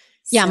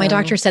 Yeah, my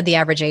doctor said the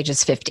average age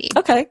is 50.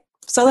 Okay.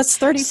 So that's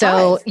 35.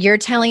 So you're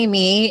telling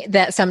me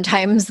that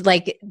sometimes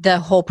like the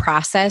whole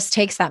process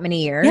takes that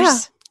many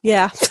years?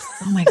 Yeah.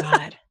 Oh my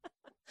God.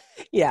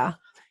 Yeah.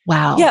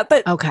 Wow. Yeah.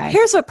 But okay.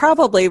 Here's what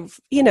probably,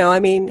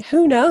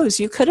 who knows?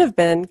 You could have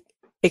been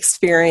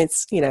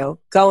experienced,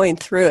 going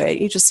through it.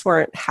 You just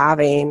weren't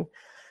having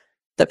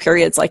the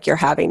periods like you're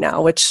having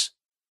now, which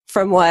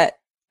from what,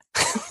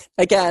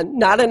 again,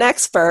 not an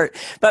expert,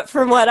 but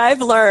from what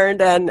I've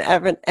learned and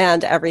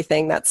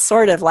everything, that's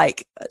sort of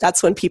like,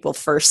 that's when people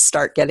first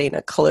start getting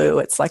a clue.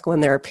 It's like when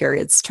their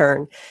periods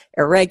turn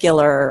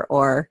irregular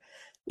or,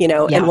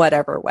 in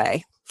whatever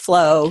way,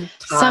 flow,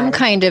 time. Some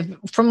kind of,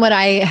 from what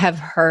I have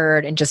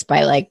heard, and just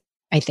by like,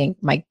 I think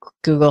my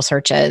Google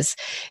searches,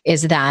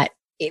 is that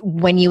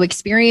when you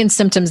experience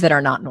symptoms that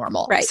are not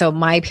normal. Right. So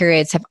my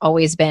periods have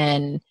always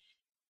been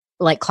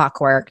like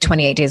clockwork,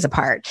 28 days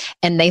apart.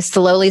 And they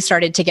slowly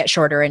started to get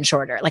shorter and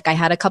shorter. Like I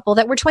had a couple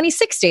that were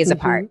 26 days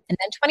apart, and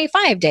then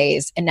 25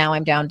 days. And now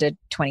I'm down to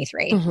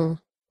 23. Mm-hmm.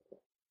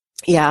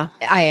 Yeah.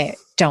 I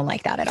don't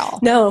like that at all.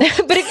 No.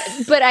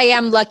 but I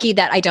am lucky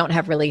that I don't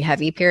have really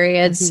heavy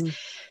periods. Mm-hmm.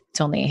 It's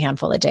only a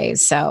handful of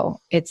days. So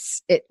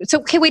it's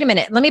okay. Wait a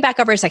minute. Let me back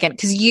up for a second.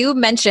 Cause you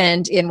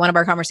mentioned in one of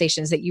our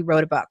conversations that you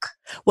wrote a book.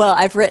 Well,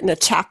 I've written a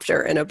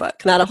chapter in a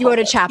book, not a whole You wrote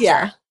a chapter.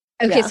 Yeah.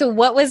 Okay. Yeah. So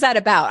what was that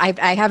about?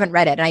 I haven't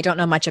read it and I don't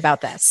know much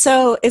about this.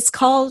 So it's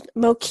called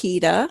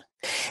Mokita.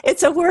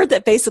 It's a word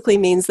that basically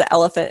means the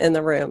elephant in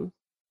the room.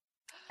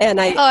 And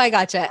I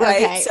gotcha.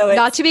 Right? Okay. So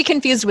not to be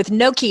confused with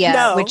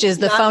Nokia, which is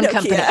the phone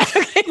company.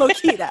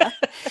 Mokita.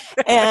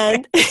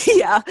 And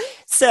yeah.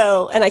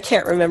 So, and I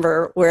can't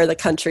remember where the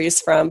country's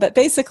from, but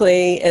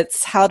basically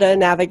it's how to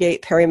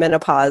navigate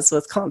perimenopause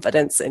with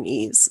confidence and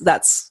ease.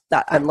 That's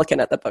that. I'm looking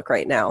at the book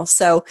right now.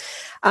 So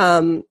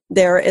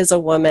there is a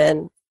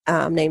woman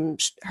her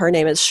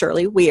name is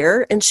Shirley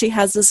Weir, and she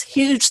has this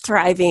huge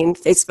thriving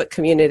Facebook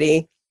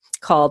community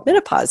called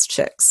Menopause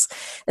Chicks.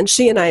 And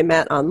she and I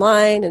met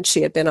online, and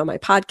she had been on my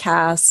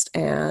podcast,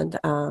 and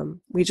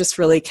we just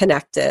really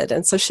connected.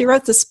 And so she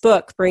wrote this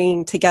book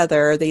bringing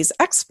together these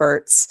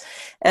experts,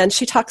 and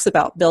she talks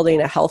about building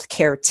a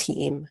healthcare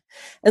team.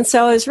 And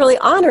so I was really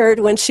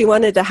honored when she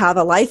wanted to have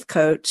a life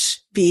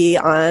coach be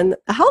on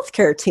a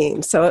healthcare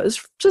team. So it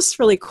was just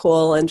really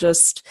cool, and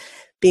just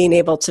being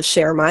able to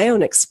share my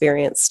own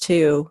experience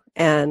too,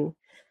 and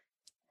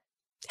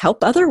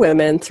help other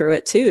women through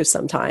it too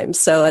sometimes.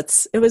 So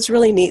it was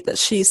really neat that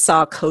she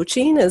saw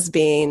coaching as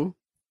being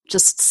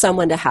just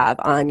someone to have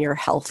on your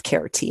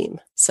healthcare team.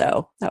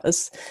 So that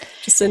was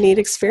just a neat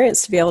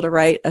experience to be able to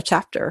write a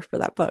chapter for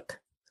that book.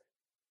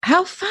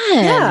 How fun.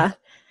 Yeah.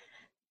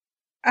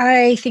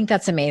 I think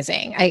that's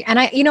amazing.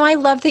 I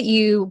love that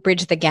you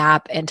bridge the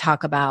gap and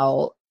talk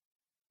about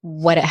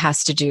what it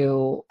has to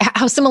do,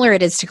 how similar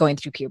it is to going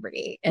through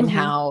puberty, and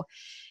how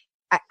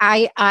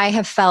I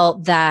have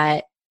felt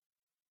that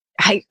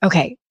I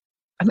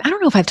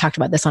don't know if I've talked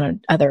about this on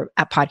another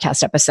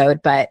podcast episode,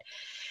 but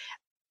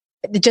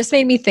it just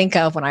made me think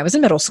of when I was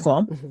in middle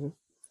school. Mm-hmm.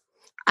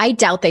 I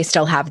doubt they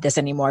still have this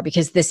anymore,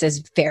 because this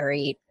is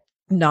very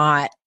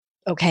not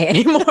okay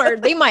anymore.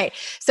 They might.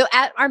 So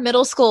at our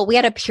middle school, we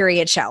had a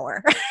period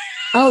shower.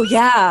 Oh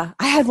yeah.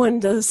 I had one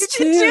of those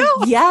too.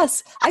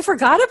 Yes. I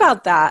forgot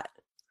about that.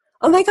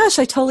 Oh my gosh,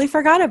 I totally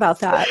forgot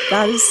about that.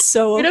 That is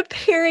so... In a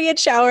period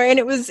shower, and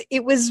it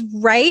was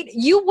right.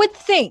 You would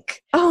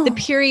think the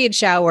period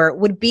shower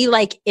would be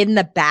like in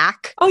the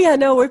back. Oh yeah,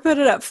 no, we put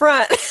it up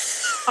front.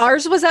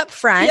 Ours was up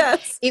front.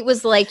 Yes. It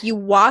was like you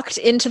walked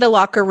into the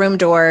locker room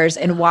doors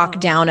and walked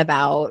down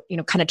about,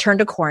 kind of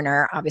turned a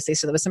corner, obviously,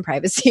 so there was some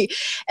privacy.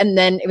 And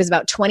then it was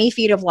about 20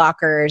 feet of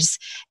lockers.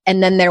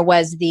 And then there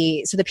was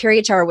the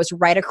period shower was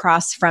right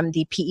across from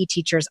the PE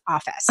teacher's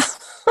office.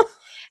 And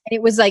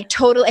it was like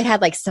it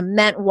had like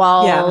cement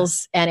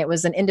walls and it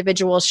was an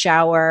individual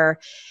shower.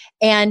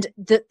 And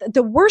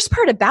the worst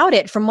part about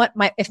it, from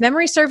if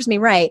memory serves me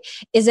right,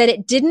 is that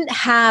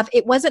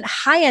it wasn't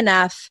high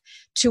enough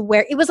to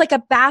where it was like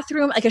a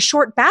bathroom, like a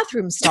short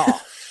bathroom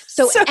stall.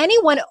 So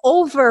anyone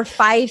over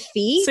 5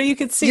 feet, so you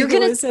could see you're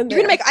going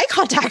to make eye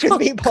contact with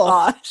people.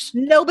 Gosh.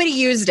 Nobody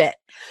used it.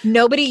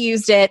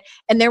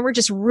 And there were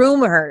just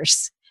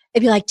rumors.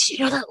 It'd be like, do you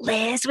know that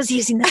Liz was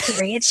using the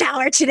period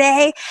shower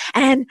today?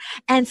 And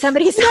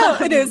somebody saw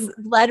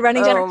blood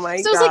running down her. My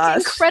so it was like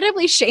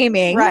incredibly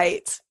shaming.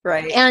 Right.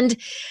 And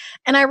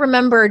I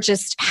remember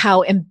just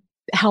how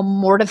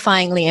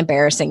mortifyingly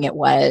embarrassing it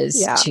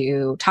was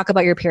to talk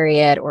about your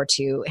period or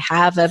to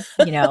have a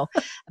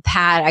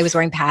pad. I was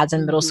wearing pads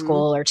in middle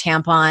school or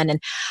tampon.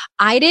 And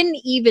I didn't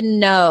even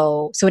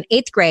know. So in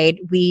 8th grade,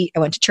 I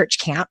went to church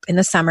camp in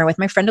the summer with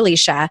my friend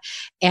Alicia.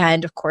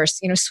 And of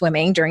course,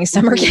 swimming during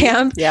summer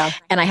camp. Yeah.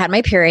 And I had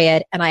my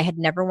period and I had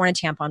never worn a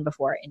tampon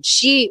before. And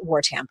she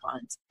wore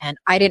tampons and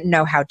I didn't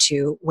know how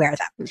to wear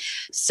them.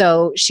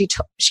 So she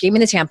gave me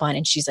the tampon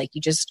and she's like, you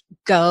just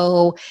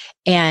go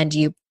and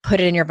you put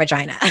it in your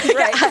vagina.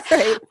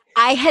 Right.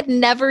 I had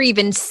never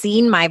even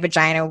seen my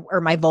vagina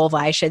or my vulva,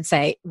 I should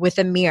say, with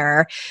a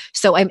mirror.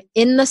 So I'm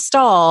in the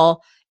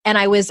stall and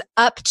I was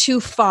up too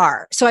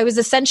far. So I was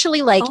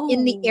essentially like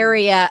in the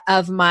area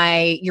of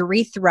my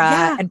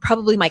urethra and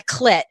probably my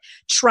clit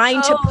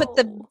trying to put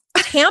the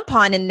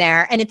tampon in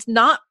there. And it's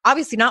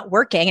obviously not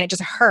working and it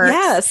just hurts.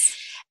 Yes.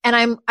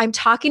 And I'm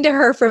talking to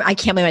her I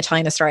can't believe I'm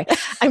telling the story.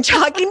 I'm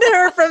talking to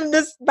her from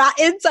this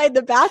inside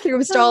the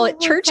bathroom stall at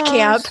church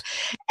camp.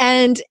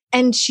 And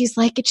she's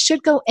like, it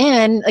should go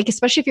in, like,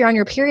 especially if you're on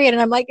your period.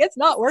 And I'm like, it's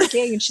not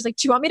working. And she's like,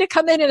 do you want me to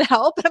come in and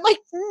help? And I'm like,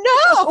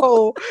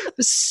 no. I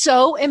was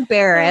so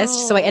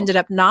embarrassed. So I ended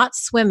up not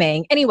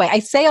swimming. Anyway, I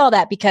say all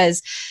that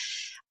because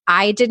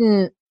I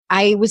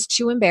was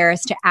too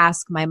embarrassed to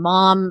ask my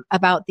mom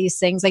about these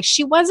things. Like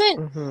she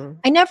wasn't,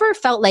 I never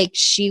felt like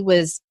she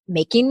was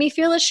making me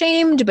feel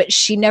ashamed, but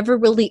she never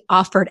really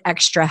offered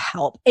extra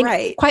help.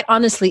 And quite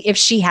honestly, if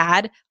she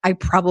had, I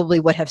probably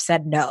would have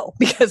said no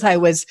because I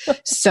was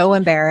so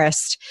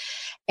embarrassed.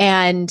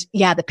 And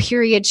the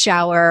period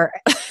shower,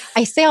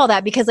 I say all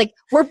that because like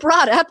we're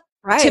brought up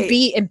to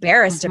be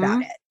embarrassed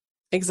about it.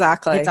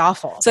 Exactly. It's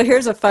awful. So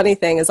here's a funny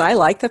thing is I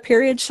like the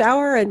period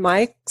shower in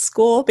my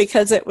school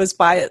because it was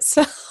by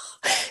itself.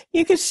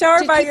 You could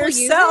shower by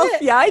yourself.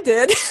 Yeah, I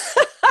did.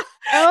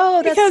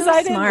 Oh, that's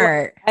because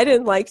smart. I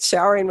didn't like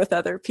showering with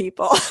other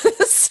people.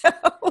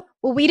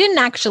 Well, we didn't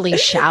actually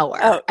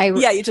shower.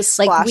 You just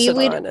splash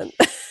on. And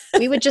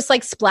we would just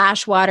like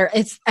splash water.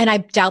 And I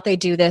doubt they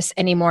do this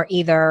anymore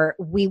either.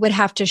 We would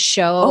have to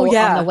show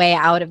on the way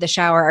out of the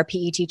shower our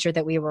PE teacher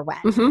that we were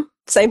wet.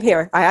 Same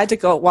here. I had to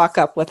go walk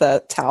up with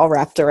a towel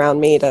wrapped around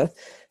me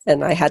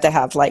and I had to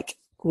have like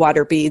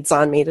water beads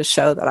on me to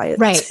show that I had,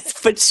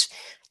 which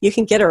you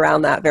can get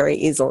around that very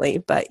easily.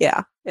 But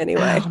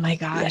anyway. Oh my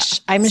gosh.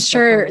 I'm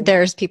sure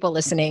there's people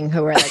listening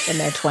who are like in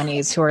their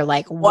 20s who are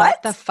like,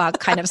 what the fuck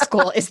kind of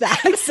school is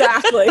that?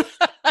 Exactly.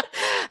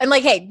 I'm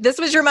like, hey, this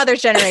was your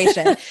mother's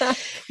generation.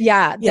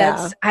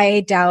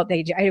 I doubt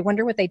they do. I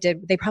wonder what they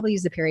did. They probably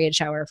use the period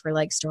shower for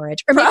like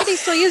storage, or maybe they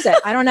still use it.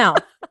 I don't know.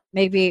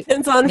 Maybe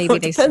depends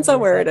on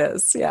where it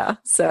is. Yeah.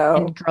 So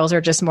and girls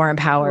are just more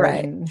empowered.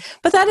 Right.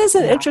 But that is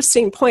an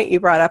interesting point you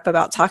brought up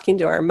about talking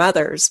to our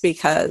mothers,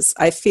 because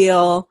I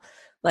feel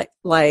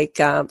like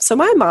so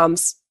my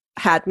mom's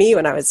had me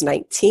when I was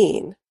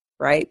 19.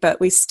 Right. But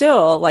we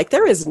still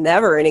there was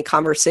never any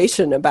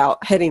conversation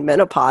about hitting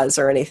menopause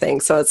or anything.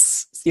 So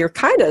you're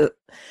kind of,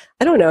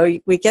 I don't know,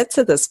 we get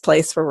to this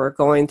place where we're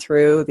going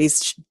through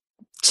these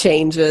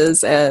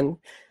changes and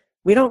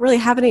we don't really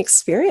have any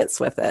experience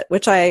with it,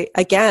 which I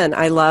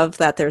love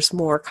that there's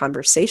more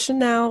conversation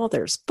now.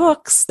 There's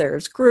books,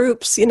 there's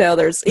groups,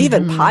 there's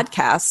even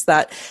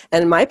podcasts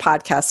and my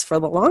podcasts for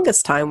the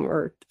longest time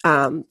were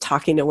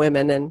talking to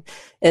women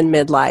in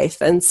midlife.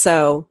 And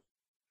so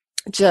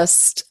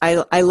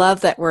I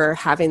love that we're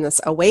having this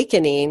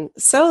awakening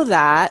so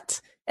that,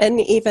 and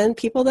even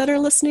people that are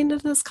listening to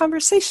this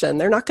conversation,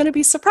 they're not going to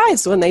be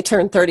surprised when they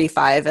turn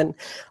 35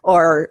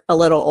 or a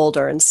little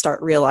older and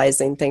start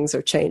realizing things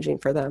are changing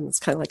for them. It's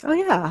kind of like, oh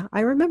yeah,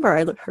 I remember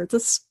I heard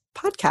this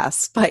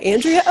podcast by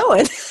Andrea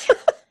Owen.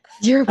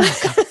 You're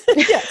welcome.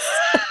 Yes.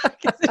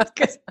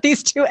 Because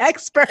these two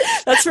experts.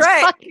 That's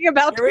right. Talking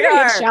about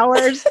period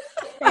showers.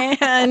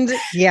 And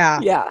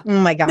oh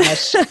my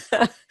gosh.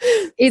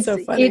 It's so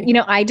funny.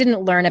 I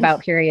didn't learn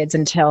about periods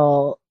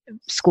until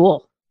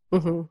school.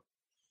 Mm-hmm.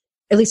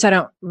 At least I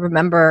don't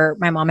remember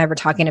my mom ever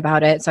talking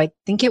about it. So I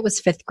think it was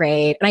 5th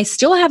grade. And I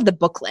still have the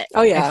booklet.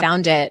 Oh, yeah. I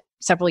found it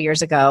several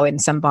years ago in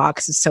some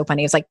box. It's so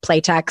funny. It's like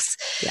Playtex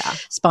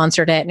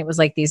sponsored it. And it was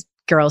like these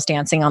girls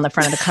dancing on the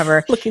front of the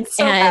cover. Looking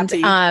so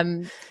happy.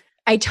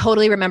 I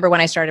totally remember when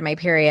I started my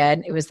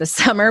period. It was the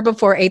summer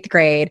before 8th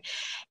grade.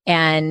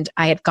 And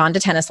I had gone to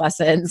tennis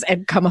lessons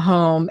and come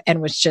home and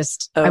was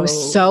just, I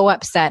was so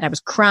upset. I was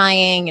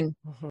crying. And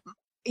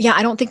yeah,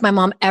 I don't think my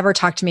mom ever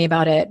talked to me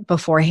about it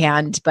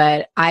beforehand,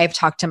 but I've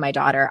talked to my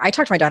daughter. I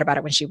talked to my daughter about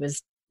it when she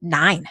was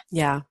 9.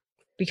 Yeah.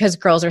 Because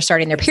girls are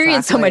starting their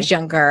periods so much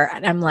younger.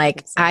 And I'm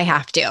like, I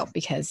have to,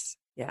 because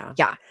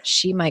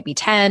she might be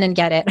 10 and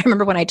get it. I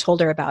remember when I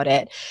told her about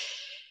it,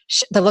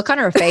 the look on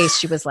her face,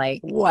 she was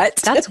like, what?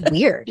 That's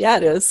weird. Yeah,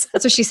 it is.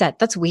 That's what she said.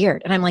 That's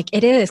weird. And I'm like,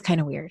 it is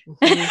kind of weird.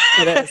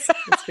 It is.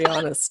 Let's be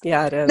honest.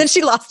 Yeah, it is. Then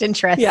she lost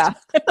interest. Yeah.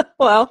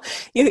 Well,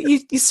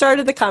 you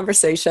started the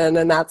conversation,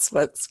 and that's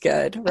what's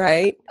good,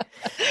 right?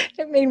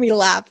 It made me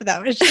laugh.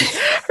 That was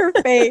her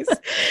face.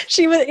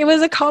 It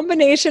was a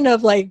combination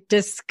of like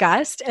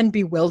disgust and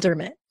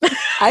bewilderment.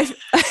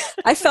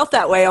 I felt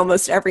that way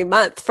almost every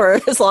month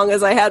for as long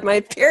as I had my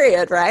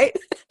period, right?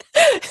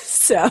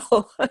 So,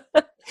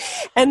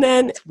 and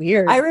then it's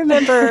weird. I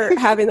remember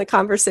having the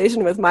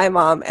conversation with my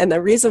mom, and the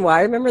reason why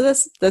I remember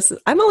this,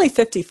 I'm only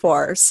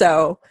 54.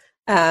 So,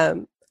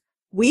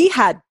 we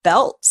had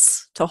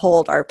belts to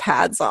hold our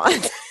pads on.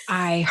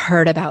 I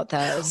heard about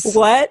those.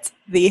 What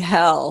the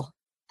hell?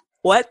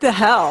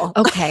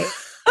 Okay.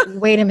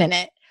 Wait a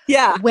minute.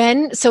 Yeah.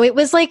 So it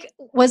was like,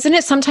 wasn't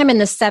it sometime in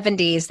the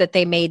 70s that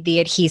they made the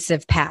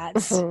adhesive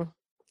pads? Mm-hmm.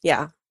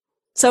 Yeah.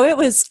 So it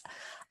was,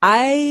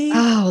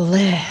 Oh,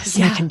 Liz,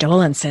 my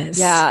condolences.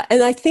 Yeah.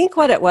 And I think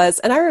what it was,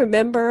 and I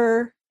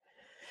remember,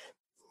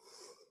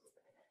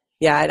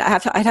 I'd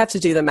have to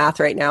do the math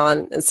right now.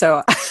 And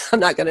so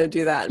I'm not going to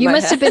do that. You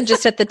must have been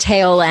just at the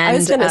tail end. I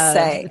was going to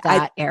say,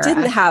 that era.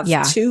 Didn't have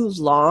too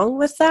long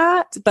with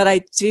that, but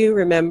I do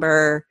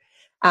remember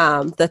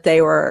that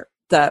they were,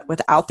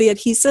 without the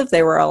adhesive,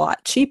 they were a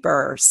lot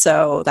cheaper.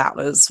 So that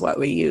was what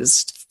we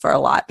used for a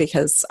lot,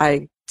 because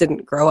I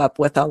didn't grow up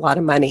with a lot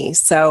of money.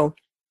 So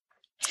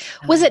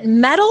was it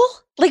metal?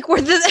 Like were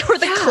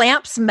the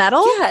clamps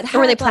metal? Yeah,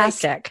 or were they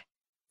plastic?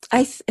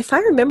 If I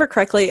remember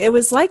correctly, it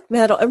was like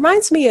metal. It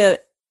reminds me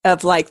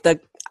of like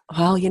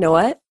you know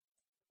what?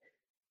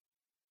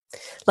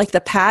 Like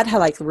the pad had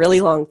like really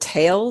long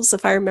tails,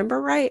 if I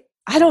remember right.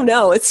 I don't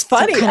know. It's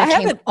funny. So it kind of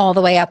came all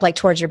the way up like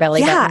towards your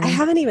belly button. I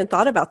haven't even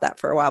thought about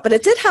that for a while, but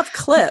it did have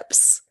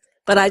clips,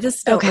 but I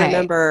just don't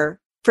remember.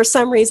 For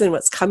some reason,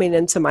 what's coming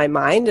into my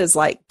mind is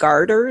like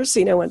garters,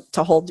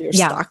 to hold your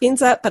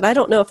stockings up, but I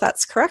don't know if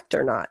that's correct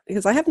or not,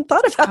 because I haven't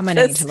thought about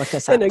this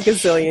in a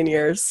gazillion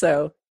years.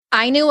 So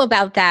I knew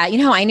about that. You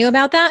know how I knew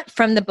about that?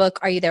 From the book,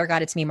 Are You There,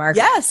 God? It's Me,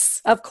 Margaret.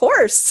 Yes, of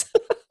course.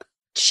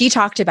 She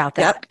talked about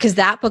that because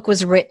that book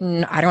was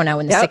written, I don't know,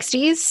 in the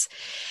 60s.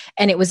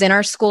 And it was in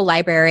our school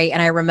library.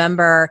 And I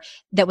remember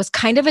that was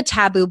kind of a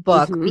taboo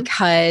book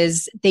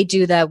because they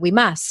do we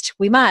must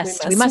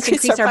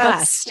increase our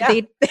bust. Yeah.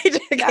 They do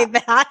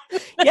that.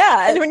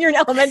 Yeah. And when you're in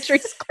elementary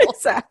school.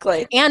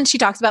 Exactly. And she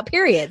talks about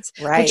periods,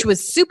 which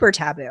was super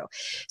taboo.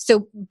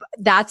 So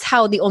that's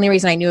how the only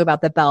reason I knew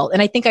about the belt.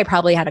 And I think I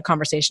probably had a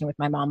conversation with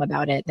my mom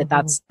about it,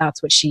 that's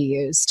what she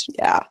used.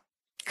 Yeah.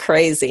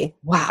 Crazy.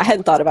 Wow. I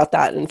hadn't thought about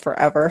that in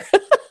forever.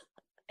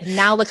 And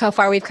now look how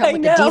far we've come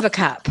with the Diva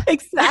Cup.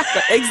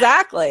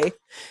 Exactly.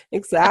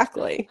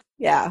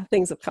 Yeah,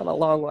 things have come a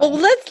long way. Well,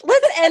 let's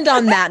end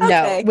on that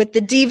note with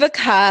the Diva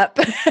Cup.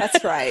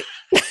 That's right.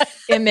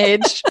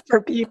 Image for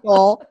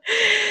people.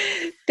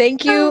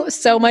 Thank you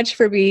so much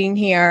for being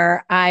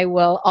here. I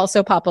will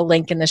also pop a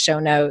link in the show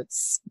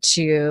notes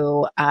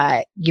to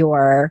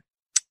your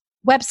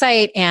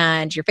website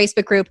and your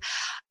Facebook group.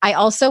 I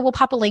also will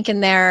pop a link in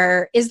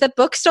there. Is the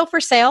book still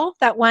for sale?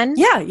 That one?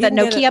 Yeah. The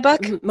Nokia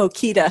book?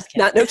 Mokita,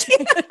 not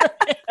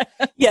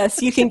Nokia.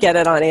 Yes, you can get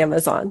it on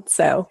Amazon.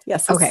 So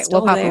yes.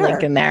 We'll pop a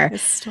link in there.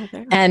 It's still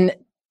there. And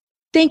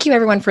thank you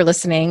everyone for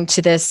listening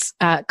to this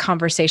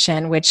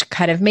conversation, which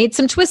kind of made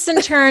some twists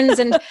and turns.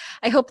 And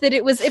I hope that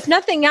it was, if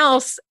nothing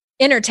else,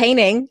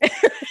 entertaining.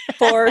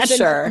 For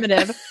sure.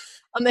 Informative.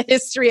 On the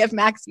history of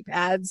maxi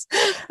pads.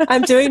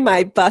 I'm doing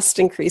my bust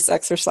increase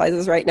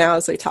exercises right now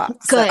as we talk.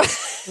 Good.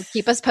 So.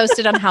 Keep us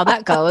posted on how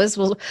that goes.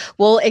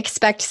 We'll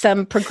expect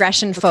some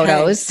progression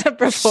photos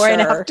before and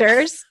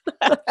afters.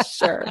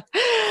 Sure.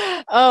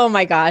 Oh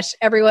my gosh.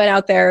 Everyone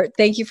out there,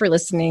 thank you for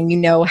listening. You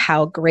know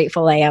how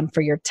grateful I am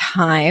for your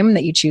time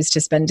that you choose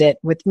to spend it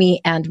with me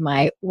and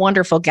my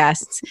wonderful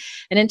guests.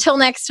 And until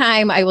next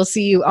time, I will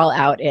see you all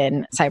out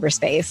in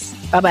cyberspace.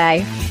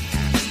 Bye-bye.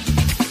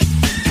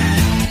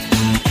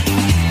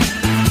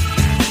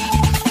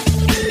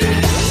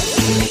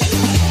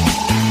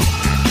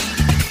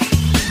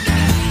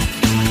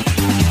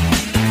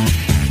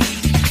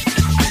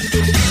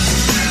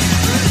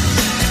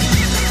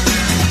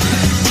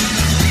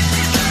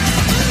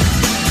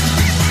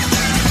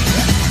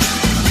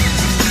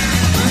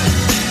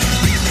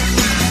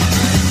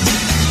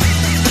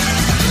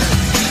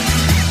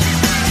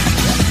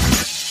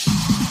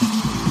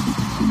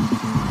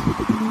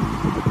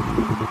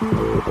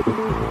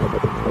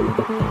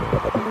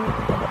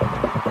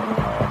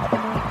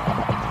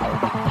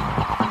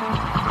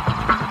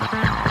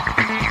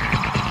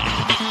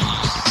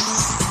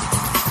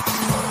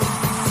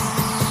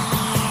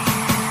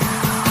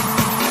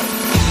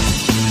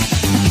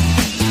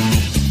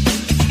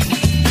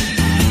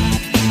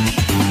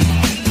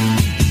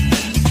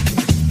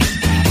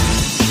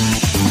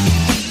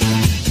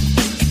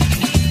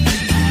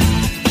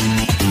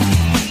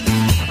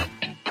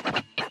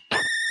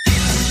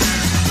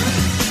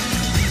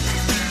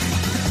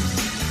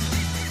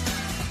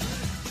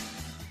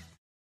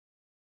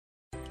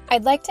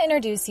 I'd like to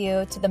introduce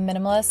you to the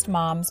Minimalist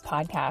Moms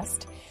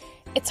podcast.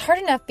 It's hard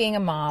enough being a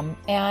mom,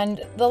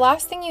 and the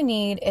last thing you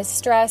need is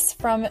stress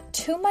from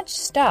too much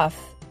stuff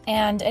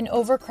and an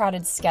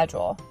overcrowded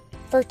schedule.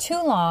 For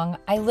too long,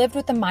 I lived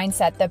with the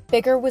mindset that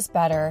bigger was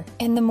better,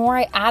 and the more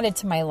I added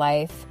to my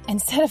life,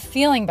 instead of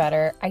feeling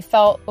better, I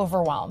felt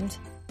overwhelmed.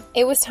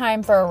 It was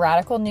time for a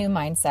radical new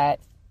mindset.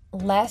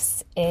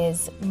 Less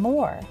is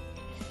more.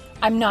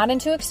 I'm not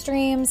into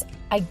extremes.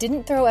 I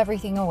didn't throw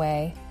everything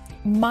away.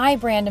 My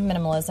brand of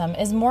minimalism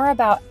is more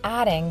about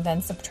adding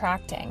than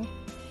subtracting.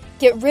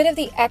 Get rid of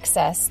the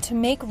excess to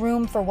make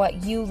room for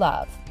what you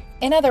love.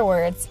 In other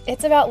words,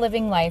 it's about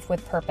living life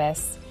with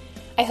purpose.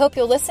 I hope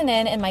you'll listen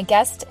in, and my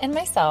guest and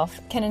myself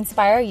can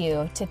inspire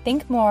you to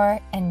think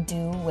more and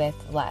do with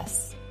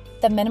less.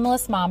 The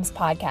Minimalist Moms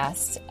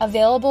podcast,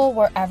 available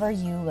wherever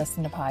you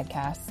listen to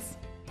podcasts.